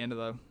it's like the end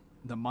of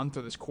the month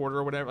or this quarter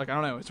or whatever. Like, I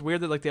don't know. It's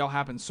weird that like they all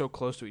happen so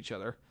close to each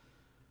other.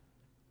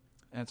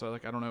 And so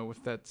like I don't know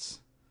if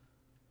that's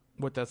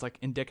what that's like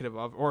indicative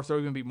of, or if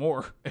there'll even be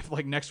more. If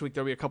like next week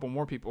there'll be a couple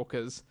more people,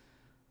 because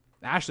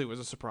Ashley was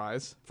a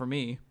surprise for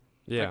me.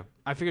 Yeah, like,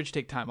 I figured she'd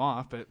take time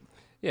off, but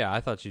yeah, I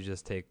thought you'd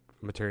just take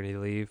maternity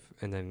leave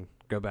and then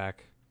go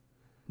back.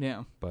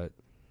 Yeah, but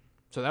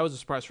so that was a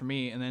surprise for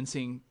me. And then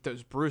seeing that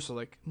was Bruce, I was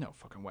like, no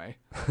fucking way.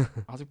 I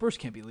was like, Bruce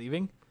can't be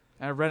leaving.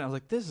 And I read it, I was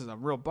like, this is a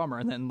real bummer.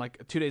 And then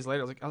like 2 days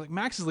later, I was like,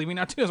 Max is leaving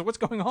now too. I was like, what's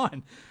going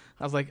on?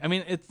 I was like, I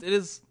mean, it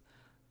is,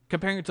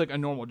 comparing it to like a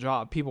normal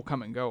job, people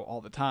come and go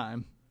all the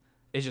time.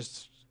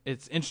 It's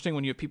interesting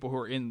when you have people who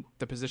are in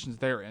the positions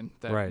they're in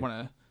that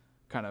want to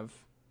kind of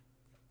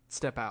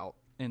step out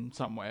in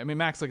some way. I mean,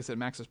 Max, like I said,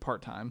 Max is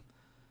part-time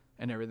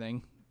and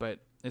everything, but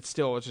it's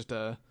just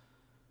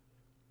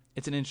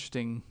it's an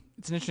interesting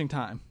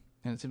time.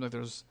 And it seems like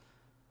there's,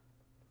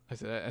 I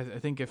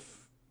think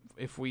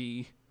if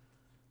we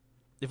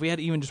had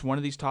even just one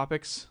of these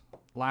topics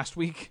last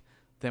week,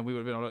 then we would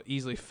have been able to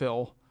easily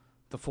fill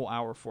the full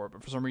hour for it.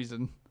 But for some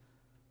reason,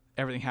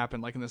 everything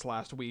happened like in this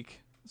last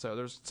week. So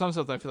there's some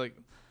stuff that I feel like,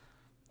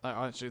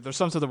 actually, there's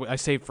some stuff that I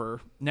saved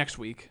for next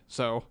week.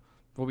 So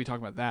we'll be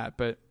talking about that.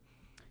 But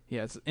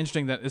yeah, it's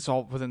interesting that it's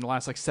all within the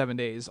last like 7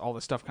 days, all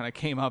this stuff kind of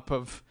came up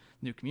of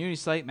new community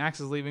site.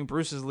 Max is leaving.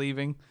 Bruce is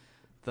leaving.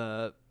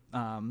 The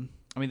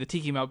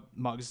Tiki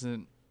Mugs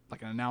isn't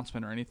like an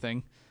announcement or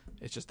anything.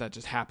 It's just that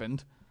just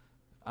happened.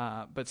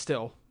 But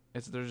still,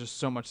 there's just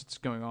so much that's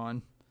going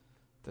on.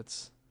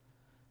 It's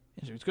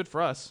good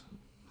for us,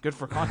 good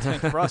for content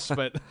for us.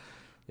 But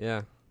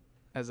yeah,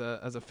 as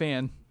a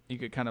fan, you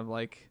could kind of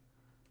like,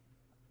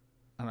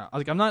 I don't know.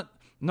 Like I'm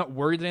not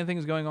worried that anything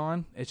is going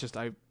on. It's just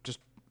I just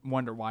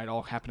wonder why it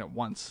all happened at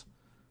once.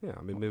 Yeah,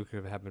 I mean, maybe it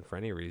could have happened for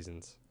any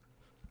reasons.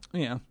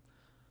 Yeah.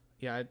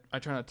 I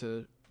try not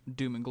to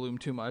doom and gloom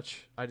too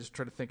much. I just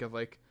try to think of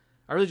like,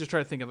 I really just try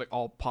to think of like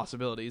all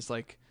possibilities.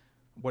 Like,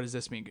 what does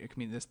this mean? It could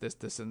mean this,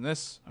 and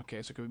this.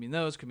 Okay, so it could mean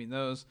those. Could mean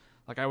those.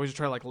 Like I always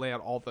try to like lay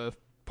out all the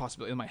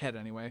possibilities in my head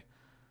anyway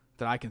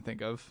that I can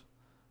think of.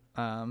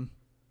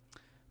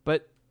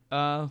 But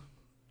that'll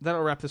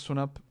wrap this one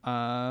up.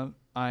 I'm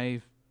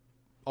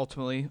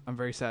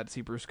very sad to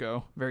see Bruce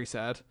go. Very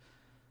sad.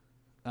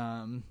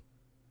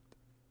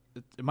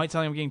 It might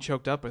sound like I'm getting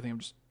choked up. I think I'm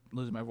just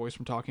losing my voice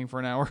from talking for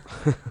an hour.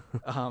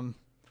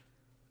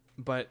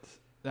 But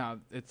no,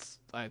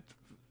 I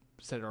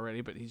said it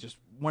already, but he's just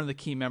one of the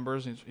key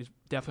members. He's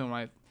definitely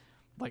one of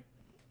my, like,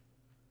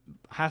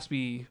 has to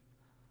be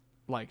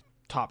like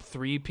top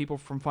 3 people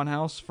from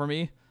Funhouse for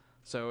me.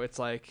 So it's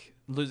like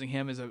losing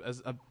him is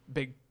a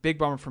big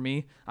bummer for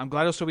me. I'm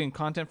glad he'll still be in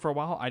content for a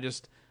while. I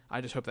just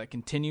hope that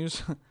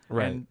continues.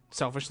 Right. And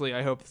selfishly,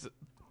 I hope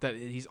that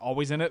he's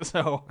always in it,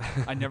 so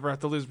I never have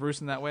to lose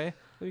Bruce in that way.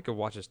 You could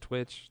watch his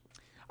Twitch.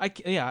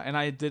 and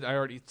I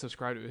already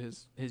subscribed to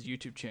his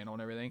YouTube channel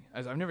and everything.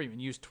 As I've never even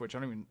used Twitch.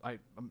 I'm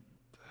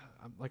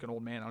like an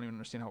old man. I don't even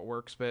understand how it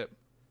works, but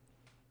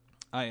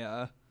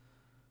I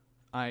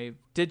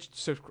did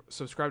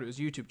subscribe to his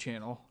YouTube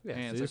channel,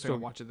 and so I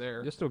can watch it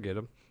there. You'll still get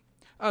him.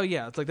 Oh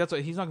yeah, it's like that's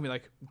what he's not gonna be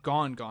like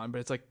gone, but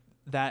it's like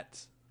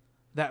that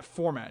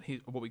format.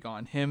 What we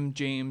gone him,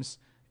 James,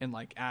 and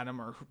like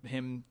Adam or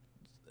him,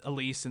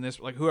 Elise, and this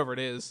like whoever it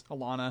is,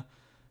 Alana,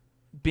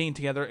 being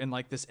together in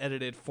like this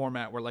edited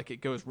format where like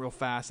it goes real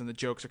fast and the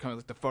jokes are kind of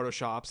like the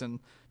photoshops and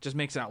just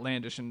makes it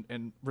outlandish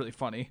and really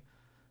funny,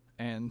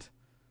 and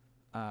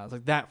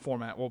like that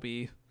format will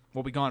be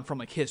gone from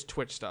like his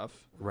Twitch stuff,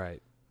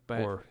 right?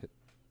 But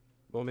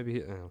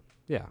maybe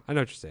yeah, I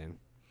know what you're saying.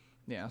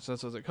 Yeah, so I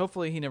was like,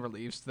 hopefully he never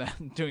leaves.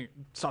 Then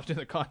stop doing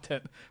the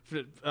content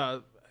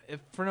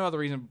for no other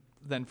reason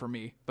than for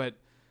me. But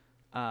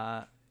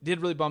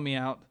did really bum me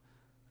out.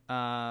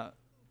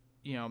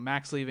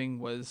 Max leaving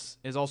was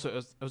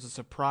a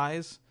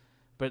surprise.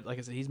 But like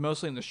I said, he's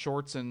mostly in the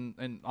shorts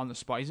and on the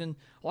Spicing.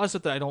 A lot of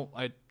stuff that I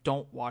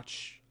don't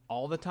watch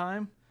all the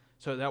time.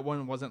 So that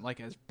one wasn't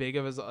like as big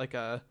of as his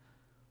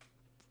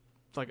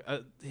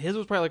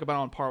was probably like about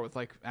on par with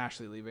like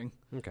Ashley leaving.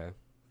 Okay,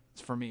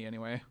 it's for me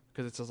anyway,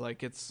 because it's just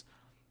like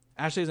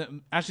Ashley's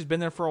been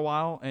there for a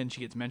while and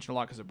she gets mentioned a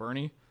lot because of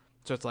Bernie.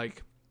 So it's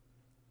like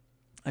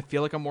I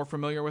feel like I'm more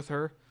familiar with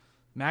her.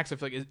 Max I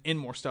feel like is in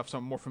more stuff, so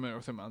I'm more familiar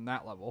with him on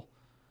that level.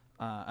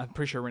 I'm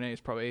pretty sure Renee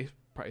is probably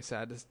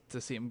sad to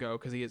see him go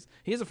because he is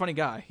a funny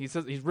guy. He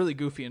says he's really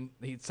goofy and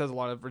he says a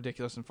lot of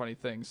ridiculous and funny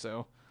things.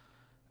 So,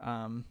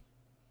 and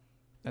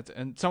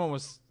someone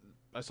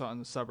I saw on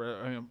the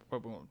subreddit. I mean, we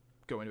won't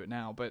go into it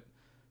now, but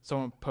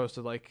someone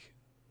posted like,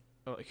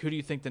 who do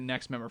you think the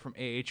next member from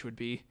AH would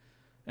be?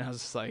 And I was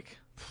just like,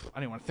 I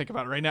don't even want to think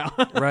about it right now.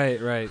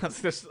 Right.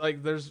 It's just like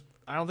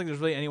I don't think there's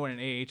really anyone in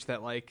AH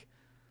that like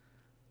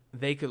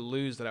they could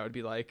lose that I would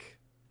be like,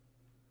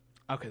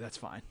 okay, that's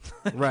fine.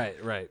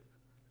 Right.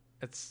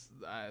 It's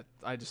I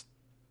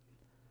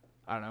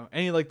don't know.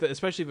 Any like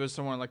especially if it was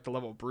someone like the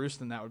level of Bruce,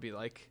 then that would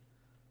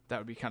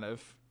be kind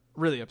of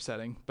really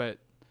upsetting. But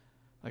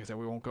like I said,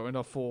 we won't go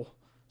into full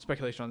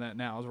speculation on that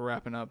now as we're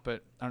wrapping up.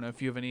 But I don't know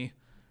if you have any.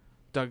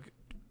 Doug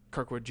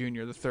Kirkwood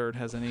Jr. the third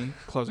has any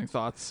closing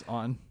thoughts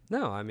on?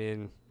 No, I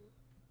mean,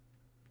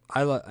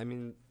 I like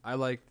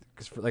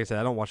because like I said,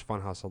 I don't watch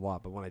Funhouse a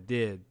lot, but when I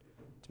did,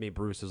 to me,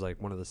 Bruce was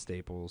like one of the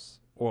staples.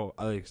 Well,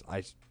 I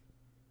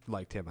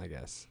liked him, I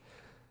guess.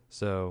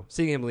 So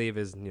seeing him leave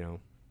is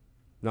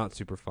not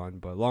super fun,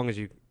 but as long as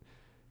because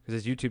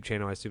his YouTube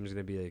channel, I assume is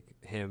going to be like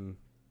him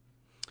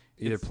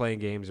either playing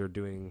games or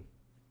doing,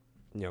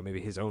 maybe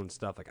his own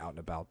stuff, like out and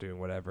about doing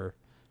whatever.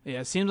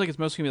 Yeah, it seems like it's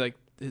mostly going to be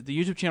like the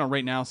YouTube channel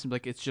right now seems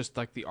like it's just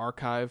like the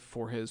archive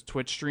for his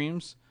Twitch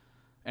streams,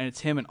 and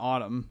it's him and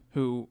Autumn,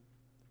 who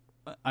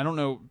I don't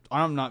know,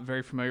 I'm not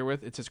very familiar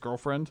with. It's his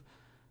girlfriend,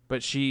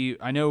 but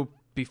I know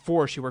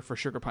before she worked for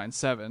Sugar Pine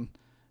 7,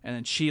 and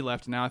then she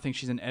left, and now I think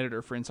she's an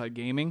editor for Inside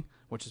Gaming,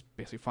 which is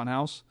basically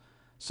Funhouse.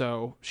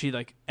 So she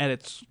like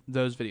edits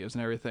those videos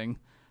and everything.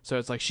 So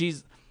it's like he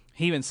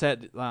even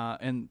said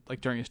and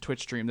like during his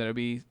Twitch stream that it'd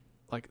be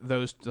like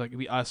it'd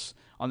be us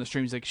on the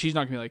streams. Like she's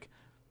not gonna be like,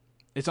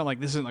 it's not like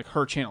this isn't like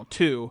her channel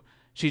too.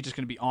 She's just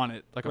gonna be on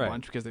it like a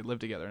bunch because they live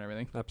together and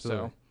everything.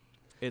 Absolutely.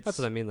 So that's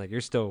what I mean. Like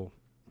he's still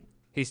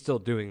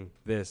doing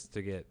this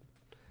to get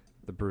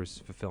the Bruce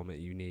fulfillment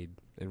you need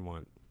and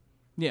want.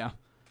 Yeah.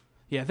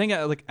 I think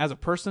like as a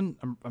person,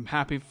 I'm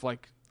happy for,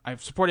 like I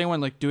support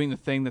anyone like doing the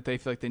thing that they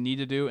feel like they need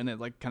to do and then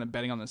like kind of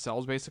betting on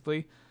themselves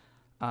basically.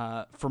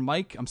 For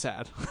Mike, I'm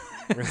sad.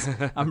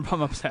 I'm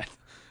upset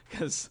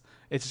because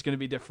it's just gonna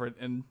be different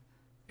and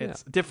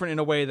it's different in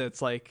a way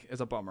that's like is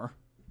a bummer.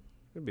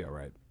 It'd be all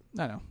right.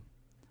 I know.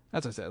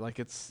 As I said,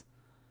 like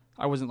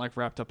I wasn't like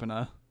wrapped up in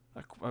a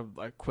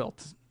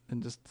quilt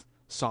and just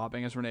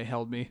sobbing as Renee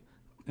held me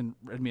and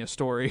read me a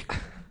story.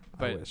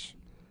 But I wish.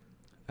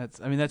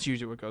 That's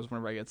usually what goes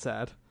whenever I get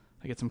sad.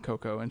 I get some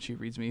cocoa and she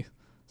reads me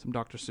some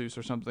Dr. Seuss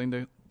or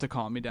something to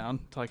calm me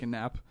down till I can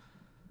nap.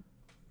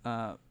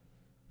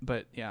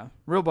 But yeah,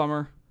 real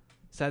bummer.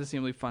 Sad to see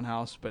him leave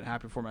Funhouse, but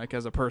happy for Mike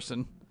as a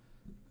person.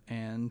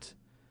 And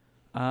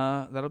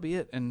that'll be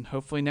it. And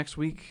hopefully next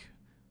week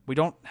we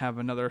don't have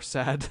another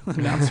sad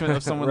announcement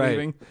of someone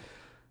leaving.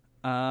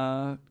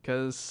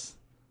 Because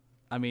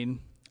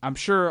I'm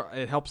sure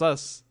it helps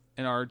us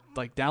in our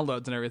like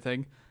downloads and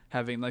everything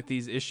having like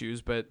these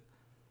issues, but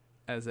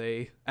as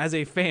a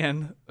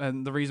fan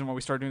and the reason why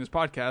we started doing this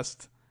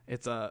podcast,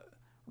 it's a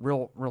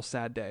real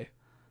sad day.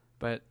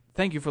 But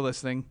thank you for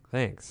listening.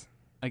 Thanks.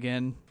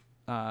 Again,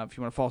 if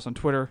you want to follow us on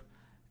Twitter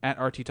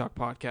at RT Talk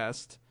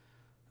Podcast,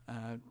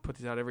 put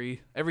these out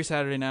every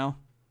Saturday now.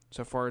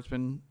 So far, it's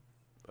been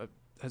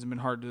hasn't been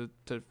hard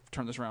to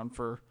turn this around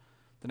for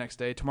the next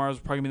day. Tomorrow's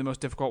probably gonna be the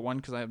most difficult one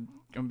because I'm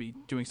gonna be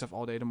doing stuff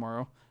all day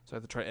tomorrow, so I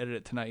have to try to edit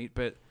it tonight.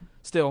 But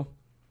still,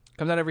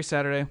 comes out every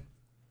Saturday.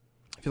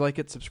 If you like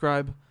it,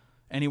 subscribe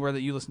anywhere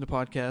that you listen to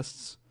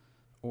podcasts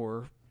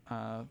or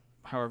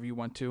however you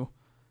want to.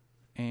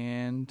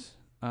 And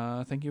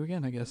thank you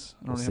again, I guess.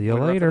 See you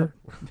later.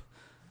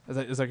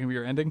 Is that gonna be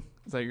your ending?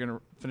 Is that you're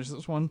gonna finish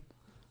this one?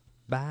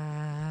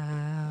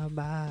 Bye,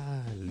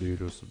 bye,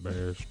 little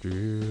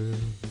Sebastian.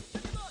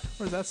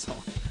 What is that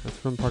song? That's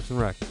from Parks and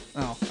Rec.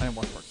 Oh, I didn't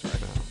watch Parks and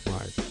Rec. No, why?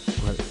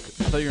 I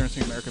thought you were gonna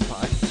sing American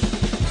Pie.